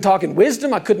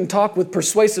wisdom. I couldn't talk with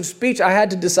persuasive speech. I had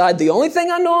to decide the only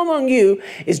thing I know among you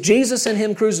is Jesus and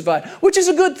Him crucified, which is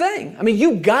a good thing. I mean,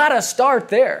 you gotta start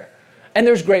there. And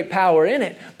there's great power in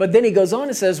it. But then he goes on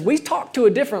and says, we talk to a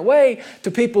different way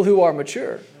to people who are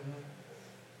mature.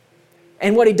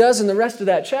 And what he does in the rest of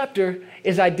that chapter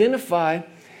is identify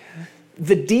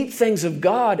the deep things of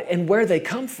God and where they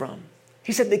come from.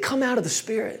 He said they come out of the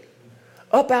Spirit.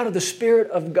 Up out of the Spirit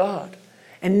of God.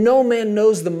 And no man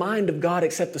knows the mind of God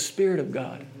except the Spirit of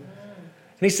God. And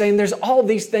he's saying there's all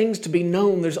these things to be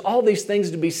known. There's all these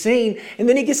things to be seen. And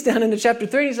then he gets down into chapter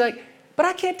 3 and he's like, but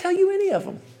I can't tell you any of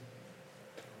them.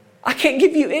 I can't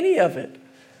give you any of it.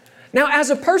 Now, as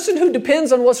a person who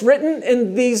depends on what's written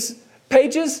in these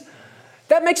pages,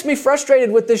 that makes me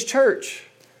frustrated with this church.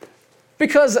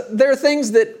 Because there are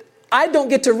things that I don't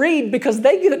get to read because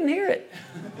they couldn't hear it.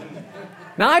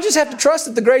 Now, I just have to trust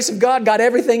that the grace of God got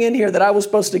everything in here that I was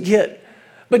supposed to get.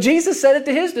 But Jesus said it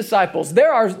to His disciples.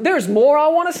 There's more I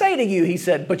want to say to you, He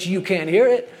said, but you can't hear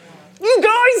it. You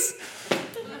guys,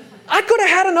 I could have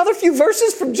had another few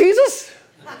verses from Jesus.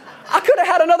 I could have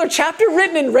had another chapter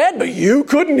written in red, but you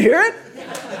couldn't hear it.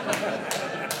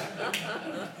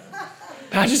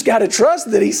 I just got to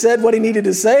trust that He said what He needed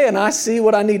to say, and I see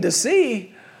what I need to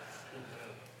see.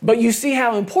 But you see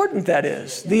how important that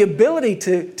is, the ability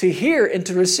to hear and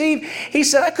to receive. He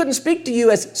said, I couldn't speak to you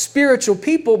as spiritual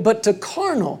people, but to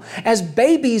carnal, as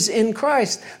babies in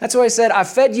Christ. That's why He said, I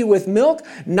fed you with milk,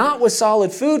 not with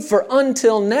solid food, for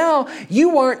until now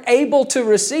you weren't able to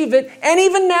receive it, and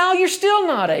even now you're still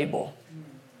not able.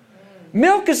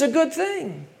 Milk is a good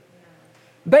thing.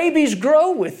 Babies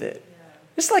grow with it.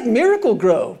 It's like Miracle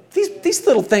Grow. These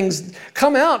little things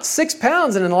come out 6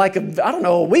 pounds and in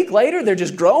a week later, they're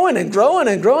just growing and growing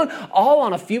and growing, all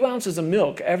on a few ounces of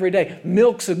milk every day.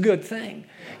 Milk's a good thing.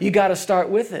 You got to start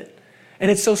with it. And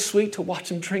it's so sweet to watch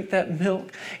them drink that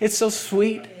milk. It's so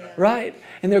sweet, right?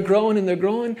 And they're growing and they're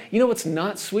growing. You know what's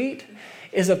not sweet?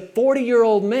 Is a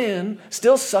 40-year-old man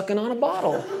still sucking on a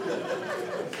bottle.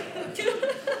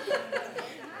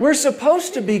 We're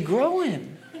supposed to be growing.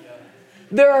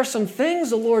 There are some things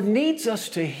the Lord needs us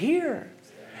to hear.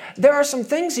 There are some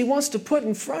things He wants to put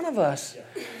in front of us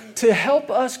to help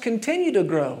us continue to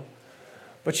grow.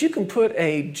 But you can put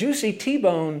a juicy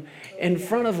T-bone in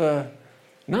front of a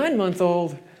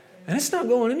 9-month-old and it's not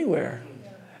going anywhere.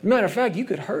 Matter of fact, you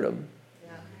could hurt them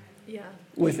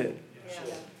with it.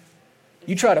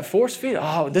 You try to force feed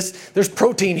it. There's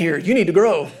protein here. You need to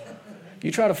grow. You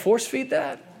try to force feed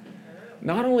that.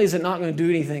 Not only is it not going to do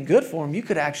anything good for them, you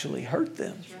could actually hurt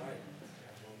them.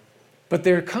 But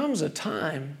there comes a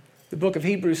time, the book of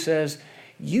Hebrews says,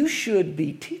 you should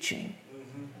be teaching,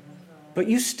 but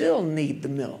you still need the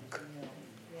milk.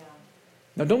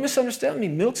 Now, don't misunderstand me.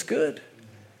 Milk's good.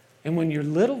 And when you're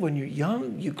little, when you're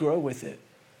young, you grow with it.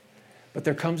 But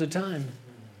there comes a time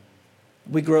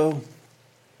we grow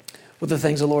with the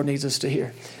things the Lord needs us to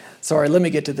hear. Sorry, let me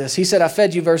get to this. He said, I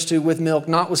fed you, verse 2, with milk,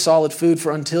 not with solid food,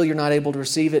 for until you're not able to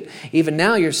receive it. Even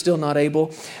now you're still not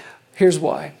able. Here's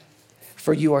why.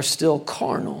 For you are still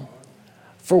carnal.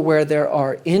 For where there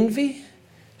are envy,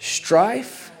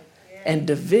 strife, and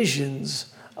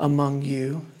divisions among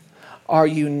you, are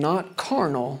you not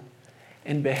carnal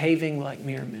and behaving like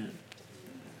mere men?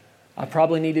 I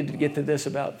probably needed to get to this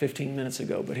about 15 minutes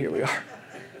ago, but here we are.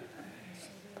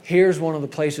 Here's one of the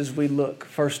places we look,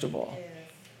 first of all,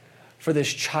 for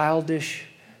this childish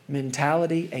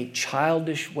mentality, a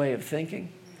childish way of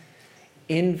thinking,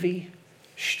 envy,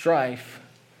 strife,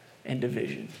 and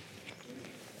division.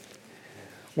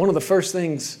 One of the first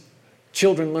things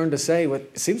children learn to say,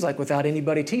 it seems like without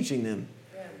anybody teaching them,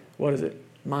 what is it?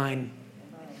 Mine.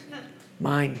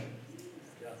 Mine.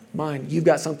 Mine. You've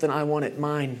got something, I want it.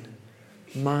 Mine.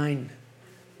 Mine.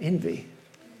 Envy.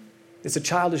 It's a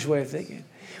childish way of thinking.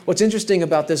 What's interesting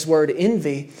about this word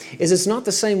envy is it's not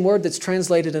the same word that's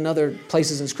translated in other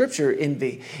places in Scripture,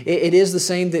 envy. It is the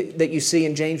same that you see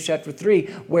in James chapter 3,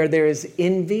 where there is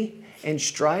envy and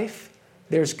strife,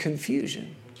 there's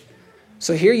confusion.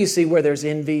 So here you see where there's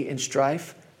envy and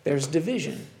strife, there's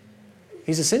division.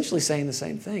 He's essentially saying the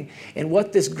same thing. And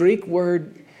what this Greek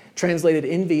word translated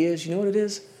envy is, you know what it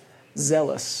is?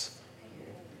 Zealous.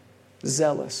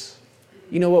 Zealous.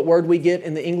 You know what word we get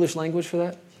in the English language for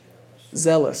that?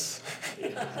 Zealous.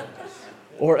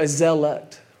 Or a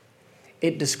zealot.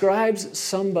 It describes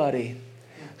somebody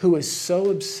who is so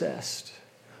obsessed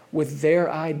with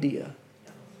their idea,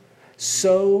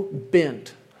 so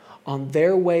bent on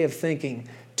their way of thinking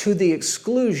to the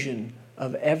exclusion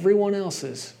of everyone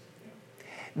else's,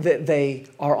 that they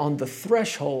are on the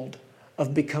threshold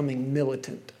of becoming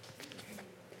militant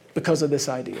because of this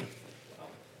idea.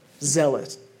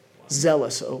 Zealous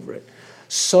over it.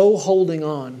 So holding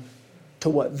on to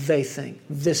what they think,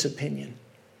 this opinion.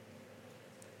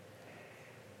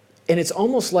 And it's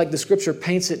almost like the Scripture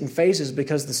paints it in phases,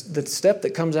 because the step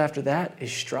that comes after that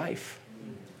is strife.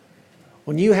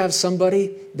 When you have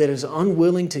somebody that is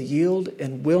unwilling to yield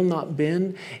and will not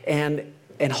bend and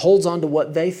holds on to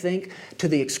what they think to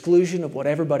the exclusion of what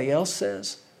everybody else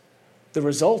says, the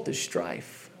result is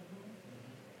strife.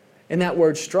 And that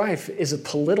word strife is a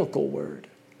political word,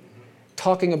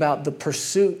 talking about the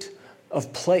pursuit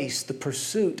of place, the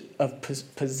pursuit of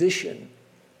position.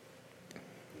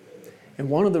 And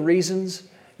one of the reasons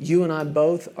you and I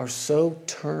both are so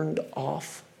turned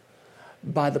off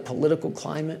by the political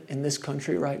climate in this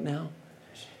country right now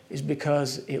is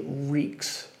because it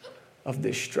reeks of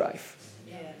this strife.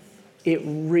 Yes. It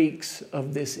reeks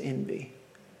of this envy.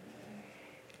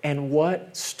 And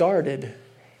what started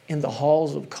in the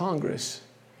halls of Congress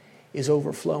is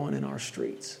overflowing in our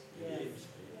streets. Yes.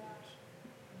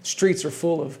 Streets are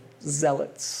full of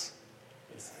zealots.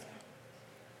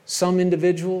 Some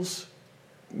individuals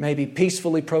may be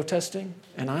peacefully protesting,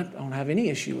 and I don't have any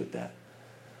issue with that.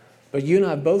 But you and I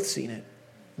have both seen it.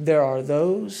 There are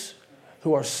those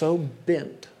who are so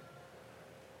bent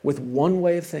with one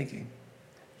way of thinking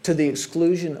to the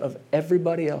exclusion of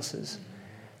everybody else's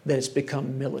that it's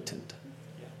become militant.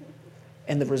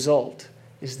 And the result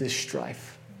is this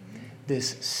strife,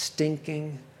 this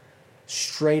stinking,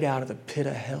 straight out of the pit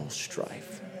of hell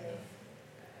strife.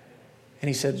 And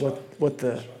he said what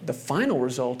the final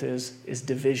result is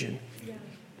division.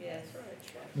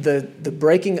 The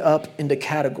breaking up into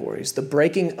categories, the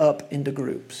breaking up into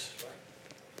groups.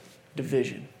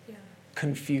 Division.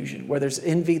 Confusion. Where there's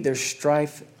envy, there's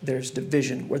strife, there's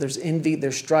division. Where there's envy,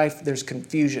 there's strife, there's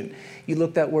confusion. You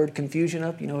look that word confusion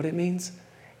up, you know what it means?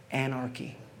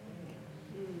 Anarchy.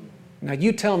 Now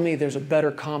you tell me there's a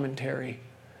better commentary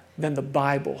than the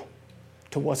Bible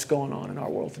to what's going on in our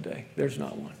world today. There's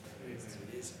not one.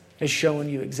 It's showing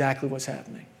you exactly what's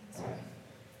happening.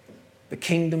 The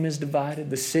kingdom is divided.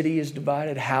 The city is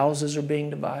divided. Houses are being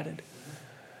divided.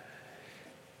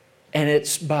 And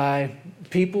it's by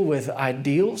people with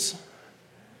ideals.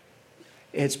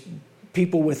 It's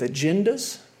people with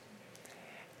agendas.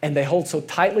 And they hold so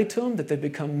tightly to them that they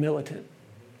become militant.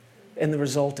 And the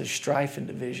result is strife and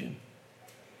division.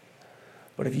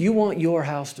 But if you want your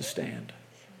house to stand,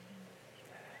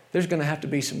 there's going to have to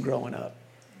be some growing up.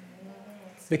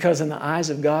 Because in the eyes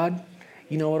of God,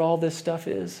 you know what all this stuff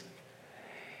is?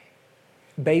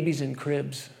 Babies in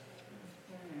cribs.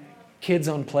 Kids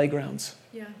on playgrounds.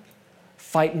 Yeah.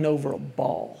 Fighting over a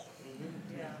ball.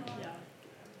 Yeah.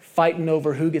 Fighting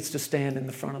over who gets to stand in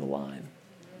the front of the line.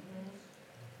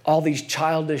 All these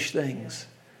childish things.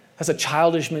 That's a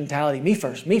childish mentality. Me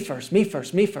first, me first, me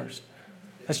first, me first.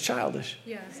 That's childish.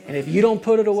 Yes. And if you don't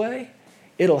put it away,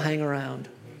 it'll hang around.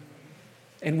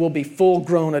 And we'll be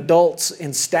full-grown adults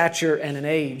in stature and in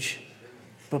age,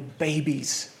 but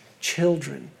babies,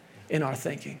 children in our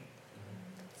thinking.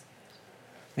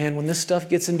 Man, when this stuff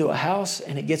gets into a house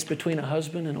and it gets between a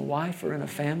husband and a wife or in a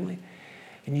family,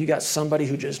 and you got somebody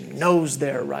who just knows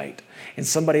they're right and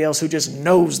somebody else who just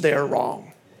knows they're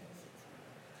wrong,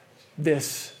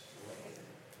 it's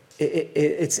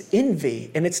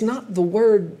envy. And it's not the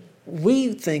word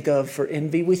we think of for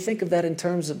envy. We think of that in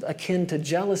terms of akin to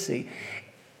jealousy.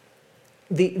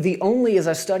 The only, as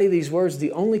I study these words,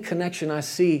 the only connection I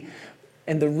see,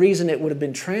 and the reason it would have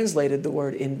been translated the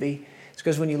word envy, is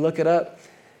because when you look it up,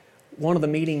 one of the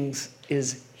meanings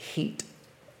is heat.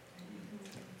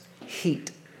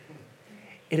 Heat.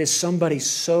 It is somebody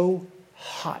so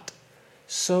hot,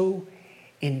 so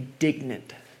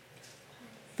indignant,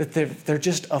 that they're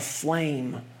just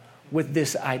aflame with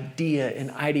this idea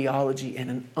and ideology and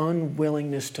an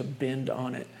unwillingness to bend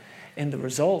on it. And the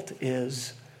result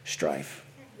is strife.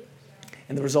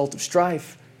 And the result of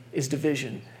strife is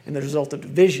division. And the result of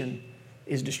division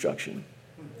is destruction.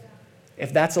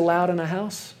 If that's allowed in a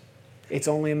house, it's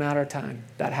only a matter of time.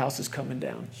 That house is coming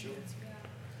down.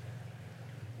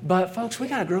 But folks, we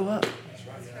got to grow up.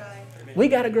 We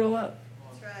got to grow up.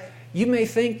 You may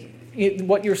think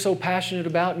what you're so passionate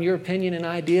about and your opinion and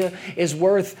idea is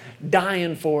worth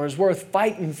dying for, is worth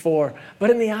fighting for. But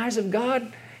in the eyes of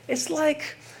God, it's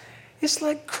like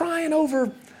crying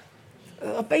over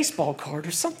a baseball card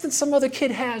or something some other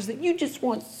kid has that you just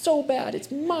want so bad. It's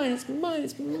mine, it's mine,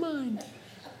 it's mine.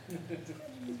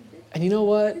 And you know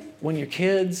what? When your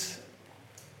kids,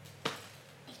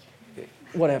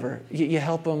 whatever, you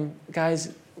help them.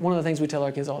 Guys, one of the things we tell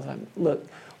our kids all the time, look,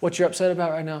 what you're upset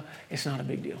about right now, it's not a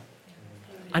big deal.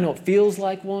 I know it feels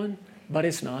like one, but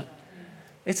it's not.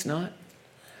 It's not.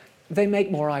 They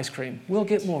make more ice cream. We'll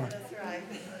get more. That's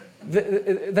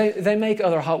right. They make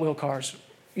other Hot Wheel cars.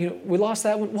 We lost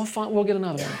that one. We'll get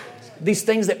another one. These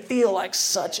things that feel like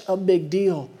such a big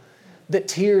deal, that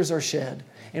tears are shed.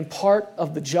 And part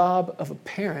of the job of a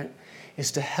parent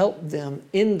is to help them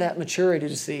in that maturity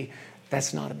to see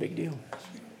that's not a big deal.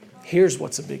 Here's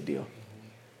what's a big deal.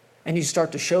 And you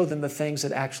start to show them the things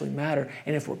that actually matter.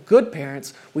 And if we're good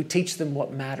parents, we teach them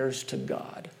what matters to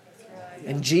God.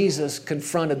 And Jesus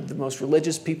confronted the most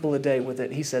religious people today with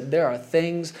it. He said, there are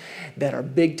things that are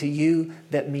big to you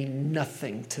that mean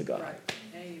nothing to God.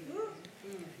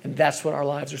 And that's what our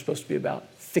lives are supposed to be about,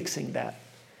 fixing that.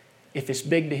 If it's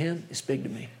big to Him, it's big to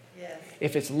me.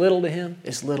 If it's little to Him,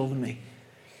 it's little to me.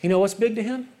 You know what's big to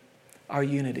Him? Our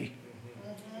unity.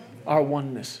 Our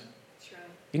oneness.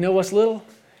 You know what's little?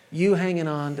 You hanging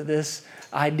on to this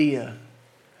idea,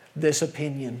 this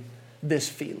opinion, this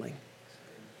feeling.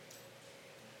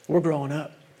 We're growing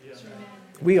up.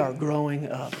 We are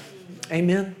growing up.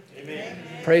 Amen? Amen.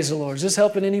 Praise the Lord. Is this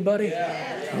helping anybody?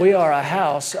 Yeah. We are a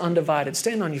house undivided.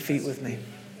 Stand on your feet with me.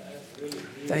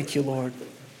 Thank you, Lord.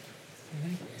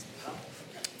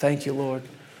 Thank you, Lord.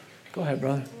 Go ahead,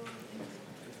 brother.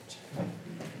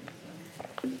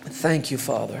 Thank you,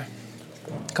 Father.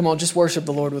 Come on, just worship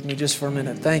the Lord with me just for a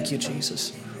minute. Thank you,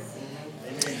 Jesus.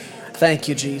 Thank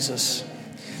you, Jesus.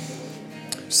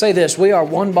 Say this, we are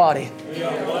one body. We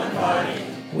are one body.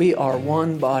 We are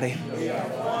one body. We are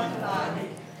one body.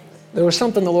 There was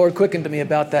something the Lord quickened to me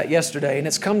about that yesterday, and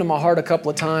it's come to my heart a couple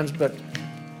of times, but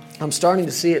I'm starting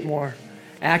to see it more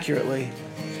accurately.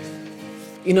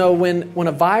 You know, when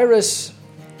a virus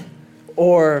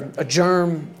or a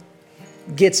germ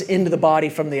gets into the body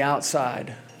from the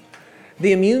outside,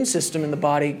 the immune system in the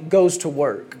body goes to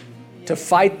work to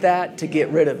fight that, to get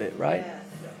rid of it, right?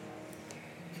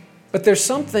 But there's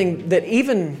something that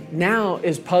even now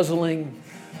is puzzling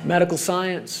medical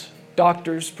science,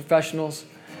 doctors, professionals,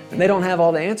 and they don't have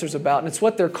all the answers about, and it's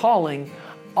what they're calling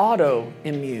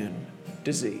autoimmune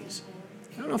disease.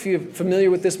 I don't know if you're familiar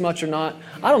with this much or not.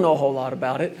 I don't know a whole lot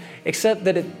about it, except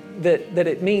that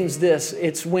it means this.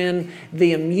 It's when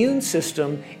the immune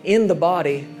system in the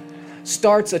body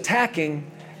starts attacking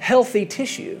healthy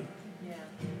tissue,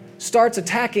 starts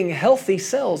attacking healthy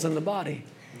cells in the body.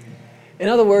 In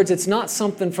other words, it's not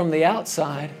something from the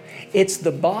outside, it's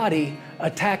the body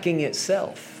attacking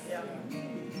itself.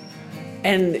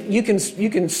 And you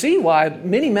can see why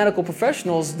many medical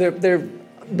professionals, they're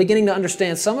beginning to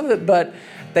understand some of it, but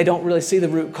they don't really see the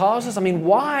root causes. I mean,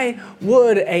 why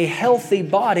would a healthy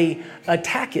body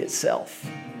attack itself?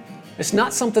 It's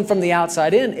not something from the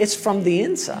outside in, it's from the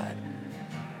inside.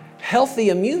 Healthy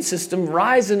immune system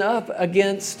rising up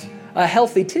against a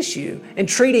healthy tissue and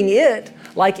treating it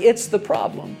like it's the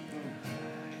problem.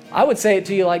 I would say it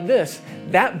to you like this.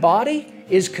 That body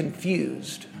is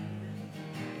confused.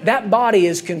 That body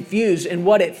is confused, and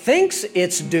what it thinks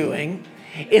it's doing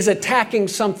is attacking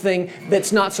something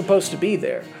that's not supposed to be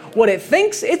there. What it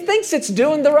thinks it's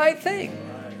doing the right thing,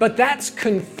 but that's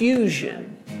confusion.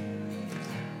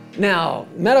 Now,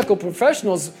 medical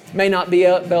professionals may not be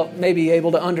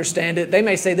able to understand it. They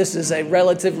may say this is a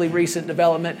relatively recent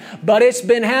development, but it's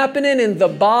been happening in the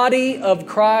body of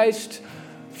Christ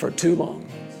for too long.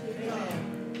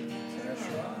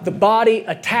 The body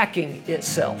attacking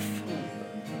itself,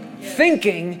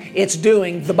 thinking it's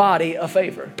doing the body a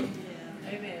favor,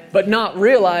 but not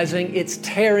realizing it's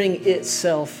tearing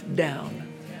itself down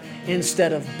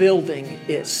instead of building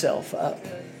itself up.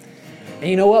 And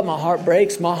you know what? My heart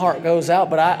breaks. My heart goes out.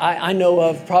 But I know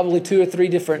of probably 2 or 3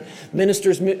 different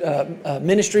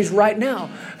ministries right now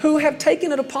who have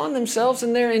taken it upon themselves,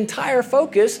 and their entire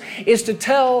focus is to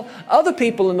tell other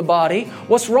people in the body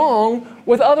what's wrong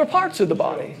with other parts of the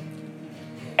body.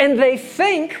 And they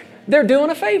think they're doing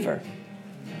a favor.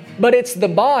 But it's the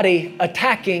body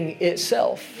attacking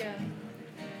itself. Yeah.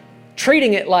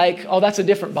 Treating it like, oh, that's a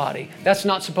different body. That's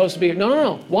not supposed to be.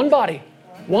 No. One body.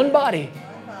 One body.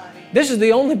 This is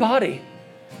the only body.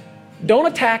 Don't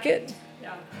attack it.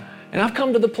 Yeah. And I've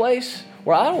come to the place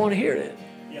where I don't want to hear it.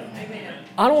 Yeah.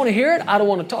 I don't want to hear it. I don't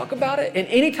want to talk about it. And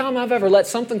anytime I've ever let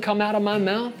something come out of my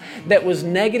mouth that was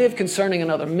negative concerning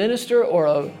another minister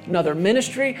or another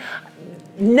ministry,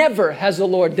 never has the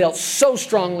Lord dealt so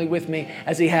strongly with me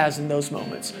as He has in those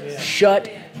moments. Yeah.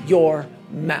 Shut your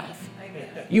mouth.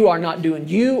 You are not doing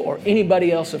you or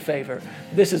anybody else a favor.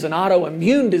 This is an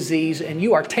autoimmune disease, and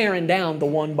you are tearing down the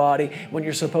one body when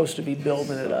you're supposed to be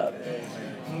building it up.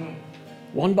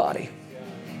 One body.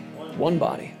 One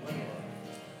body.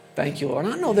 Thank you, Lord.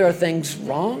 I know there are things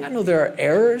wrong. I know there are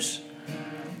errors.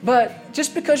 But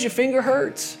just because your finger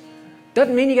hurts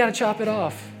doesn't mean you got to chop it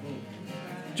off.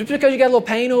 Just because you got a little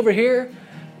pain over here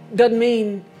doesn't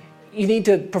mean you need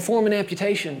to perform an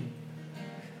amputation.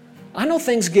 I know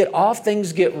things get off,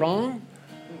 things get wrong,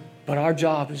 but our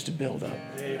job is to build up.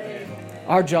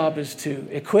 Our job is to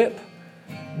equip,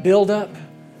 build up,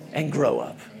 and grow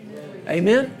up.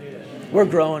 Amen? We're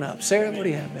growing up. Sarah, what do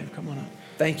you have, babe? Come on up.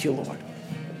 Thank you, Lord.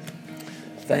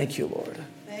 Thank you, Lord.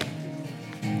 Thank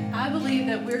you. I believe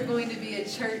that we're going to be a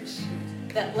church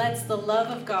that lets the love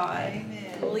of God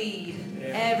lead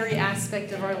every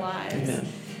aspect of our lives. Amen.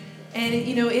 And it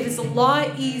is a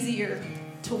lot easier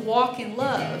to walk in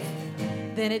love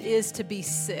than it is to be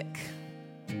sick.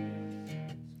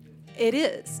 It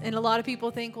is. And a lot of people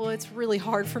think, well, it's really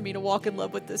hard for me to walk in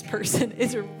love with this person.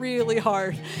 It's really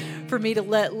hard for me to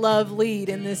let love lead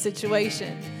in this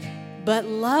situation. But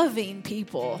loving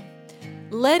people,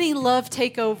 letting love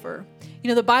take over.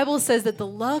 The Bible says that the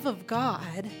love of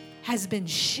God has been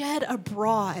shed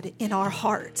abroad in our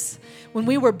hearts. When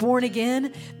we were born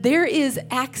again, there is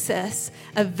access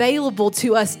available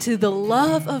to us to the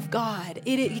love of God.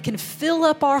 It can fill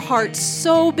up our hearts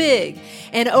so big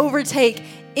and overtake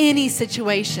any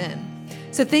situation.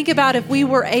 So think about if we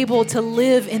were able to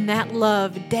live in that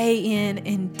love day in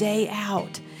and day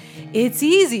out. It's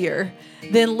easier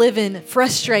than living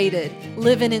frustrated,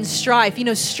 living in strife.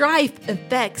 Strife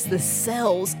affects the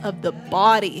cells of the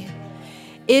body.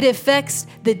 It affects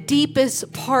the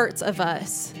deepest parts of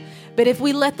us. But if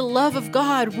we let the love of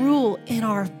God rule in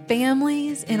our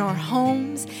families, in our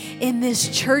homes, in this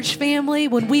church family,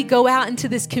 when we go out into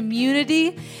this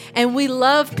community and we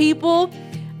love people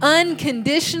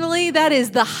unconditionally, that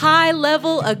is the high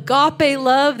level agape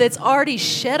love that's already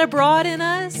shed abroad in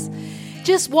us.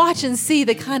 Just watch and see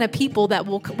the kind of people that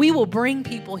we will bring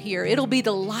people here. It'll be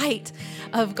the light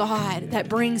of God that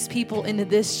brings people into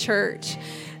this church.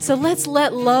 So let's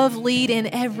let love lead in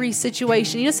every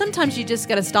situation. Sometimes you just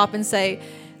got to stop and say,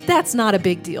 that's not a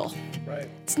big deal. Right.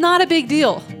 It's not a big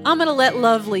deal. I'm going to let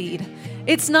love lead.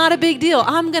 It's not a big deal.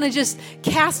 I'm going to just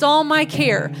cast all my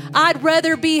care. I'd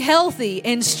rather be healthy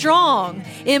and strong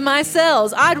in my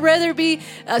cells. I'd rather be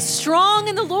strong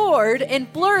in the Lord and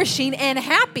flourishing and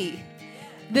happy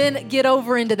than get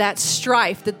over into that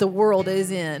strife that the world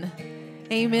is in.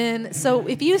 Amen. So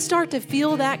if you start to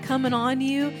feel that coming on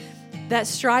you, that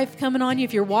strife coming on you,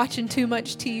 if you're watching too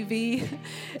much TV,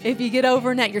 if you get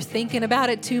over in that, you're thinking about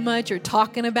it too much, you're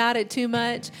talking about it too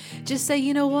much, just say,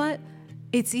 you know what?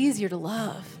 It's easier to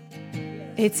love.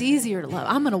 It's easier to love.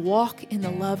 I'm going to walk in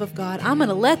the love of God. I'm going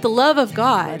to let the love of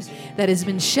God that has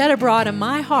been shed abroad in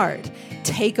my heart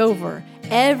take over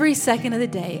every second of the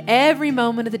day, every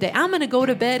moment of the day. I'm going to go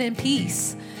to bed in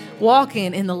peace,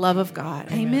 walking in the love of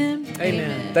God. Amen.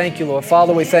 Amen. Thank you, Lord.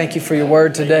 Father, we thank you for your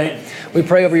word today. We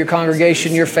pray over your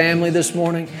congregation, your family this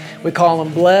morning. We call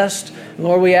them blessed.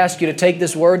 Lord, we ask you to take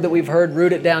this word that we've heard,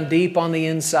 root it down deep on the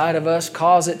inside of us,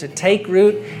 cause it to take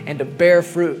root and to bear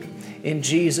fruit. In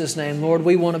Jesus' name, Lord,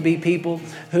 we want to be people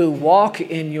who walk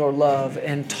in your love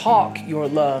and talk your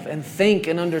love and think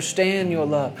and understand your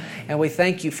love. And we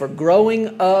thank you for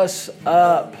growing us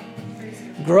up.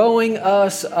 Growing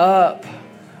us up.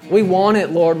 We want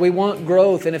it, Lord. We want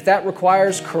growth. And if that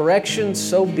requires correction,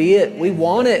 so be it. We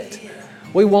want it.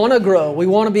 We want to grow. We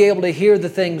want to be able to hear the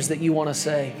things that you want to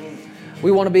say.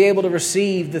 We want to be able to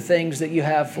receive the things that you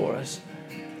have for us.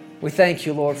 We thank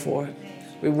you, Lord, for it.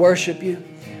 We worship you.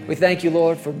 We thank you,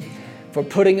 Lord, for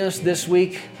putting us this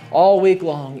week, all week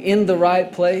long, in the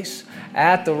right place,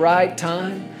 at the right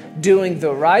time, doing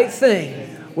the right thing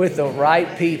with the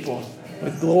right people.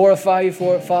 We glorify you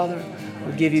for it, Father.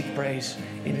 We give you praise.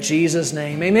 In Jesus'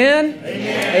 name, amen?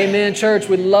 Amen. Amen, church.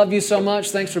 We love you so much.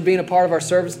 Thanks for being a part of our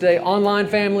service today. Online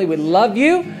family, we love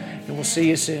you, and we'll see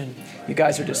you soon. You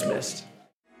guys are dismissed.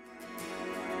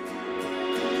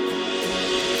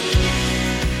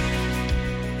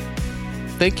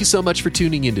 Thank you so much for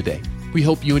tuning in today. We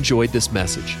hope you enjoyed this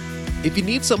message. If you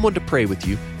need someone to pray with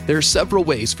you, there are several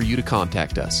ways for you to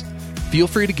contact us. Feel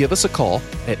free to give us a call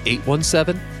at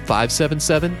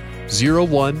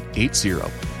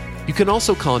 817-577-0180. You can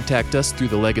also contact us through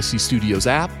the Legacy Studios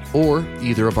app or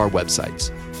either of our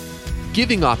websites.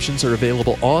 Giving options are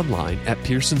available online at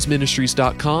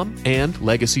pearsonsministries.com and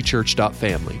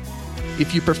legacychurch.family.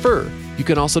 If you prefer, you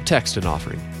can also text an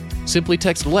offering. Simply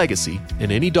text Legacy and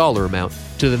any dollar amount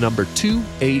to the number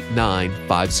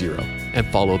 28950 and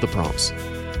follow the prompts.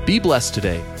 Be blessed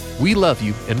today. We love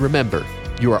you, and remember,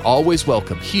 you are always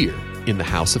welcome here in the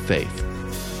House of Faith.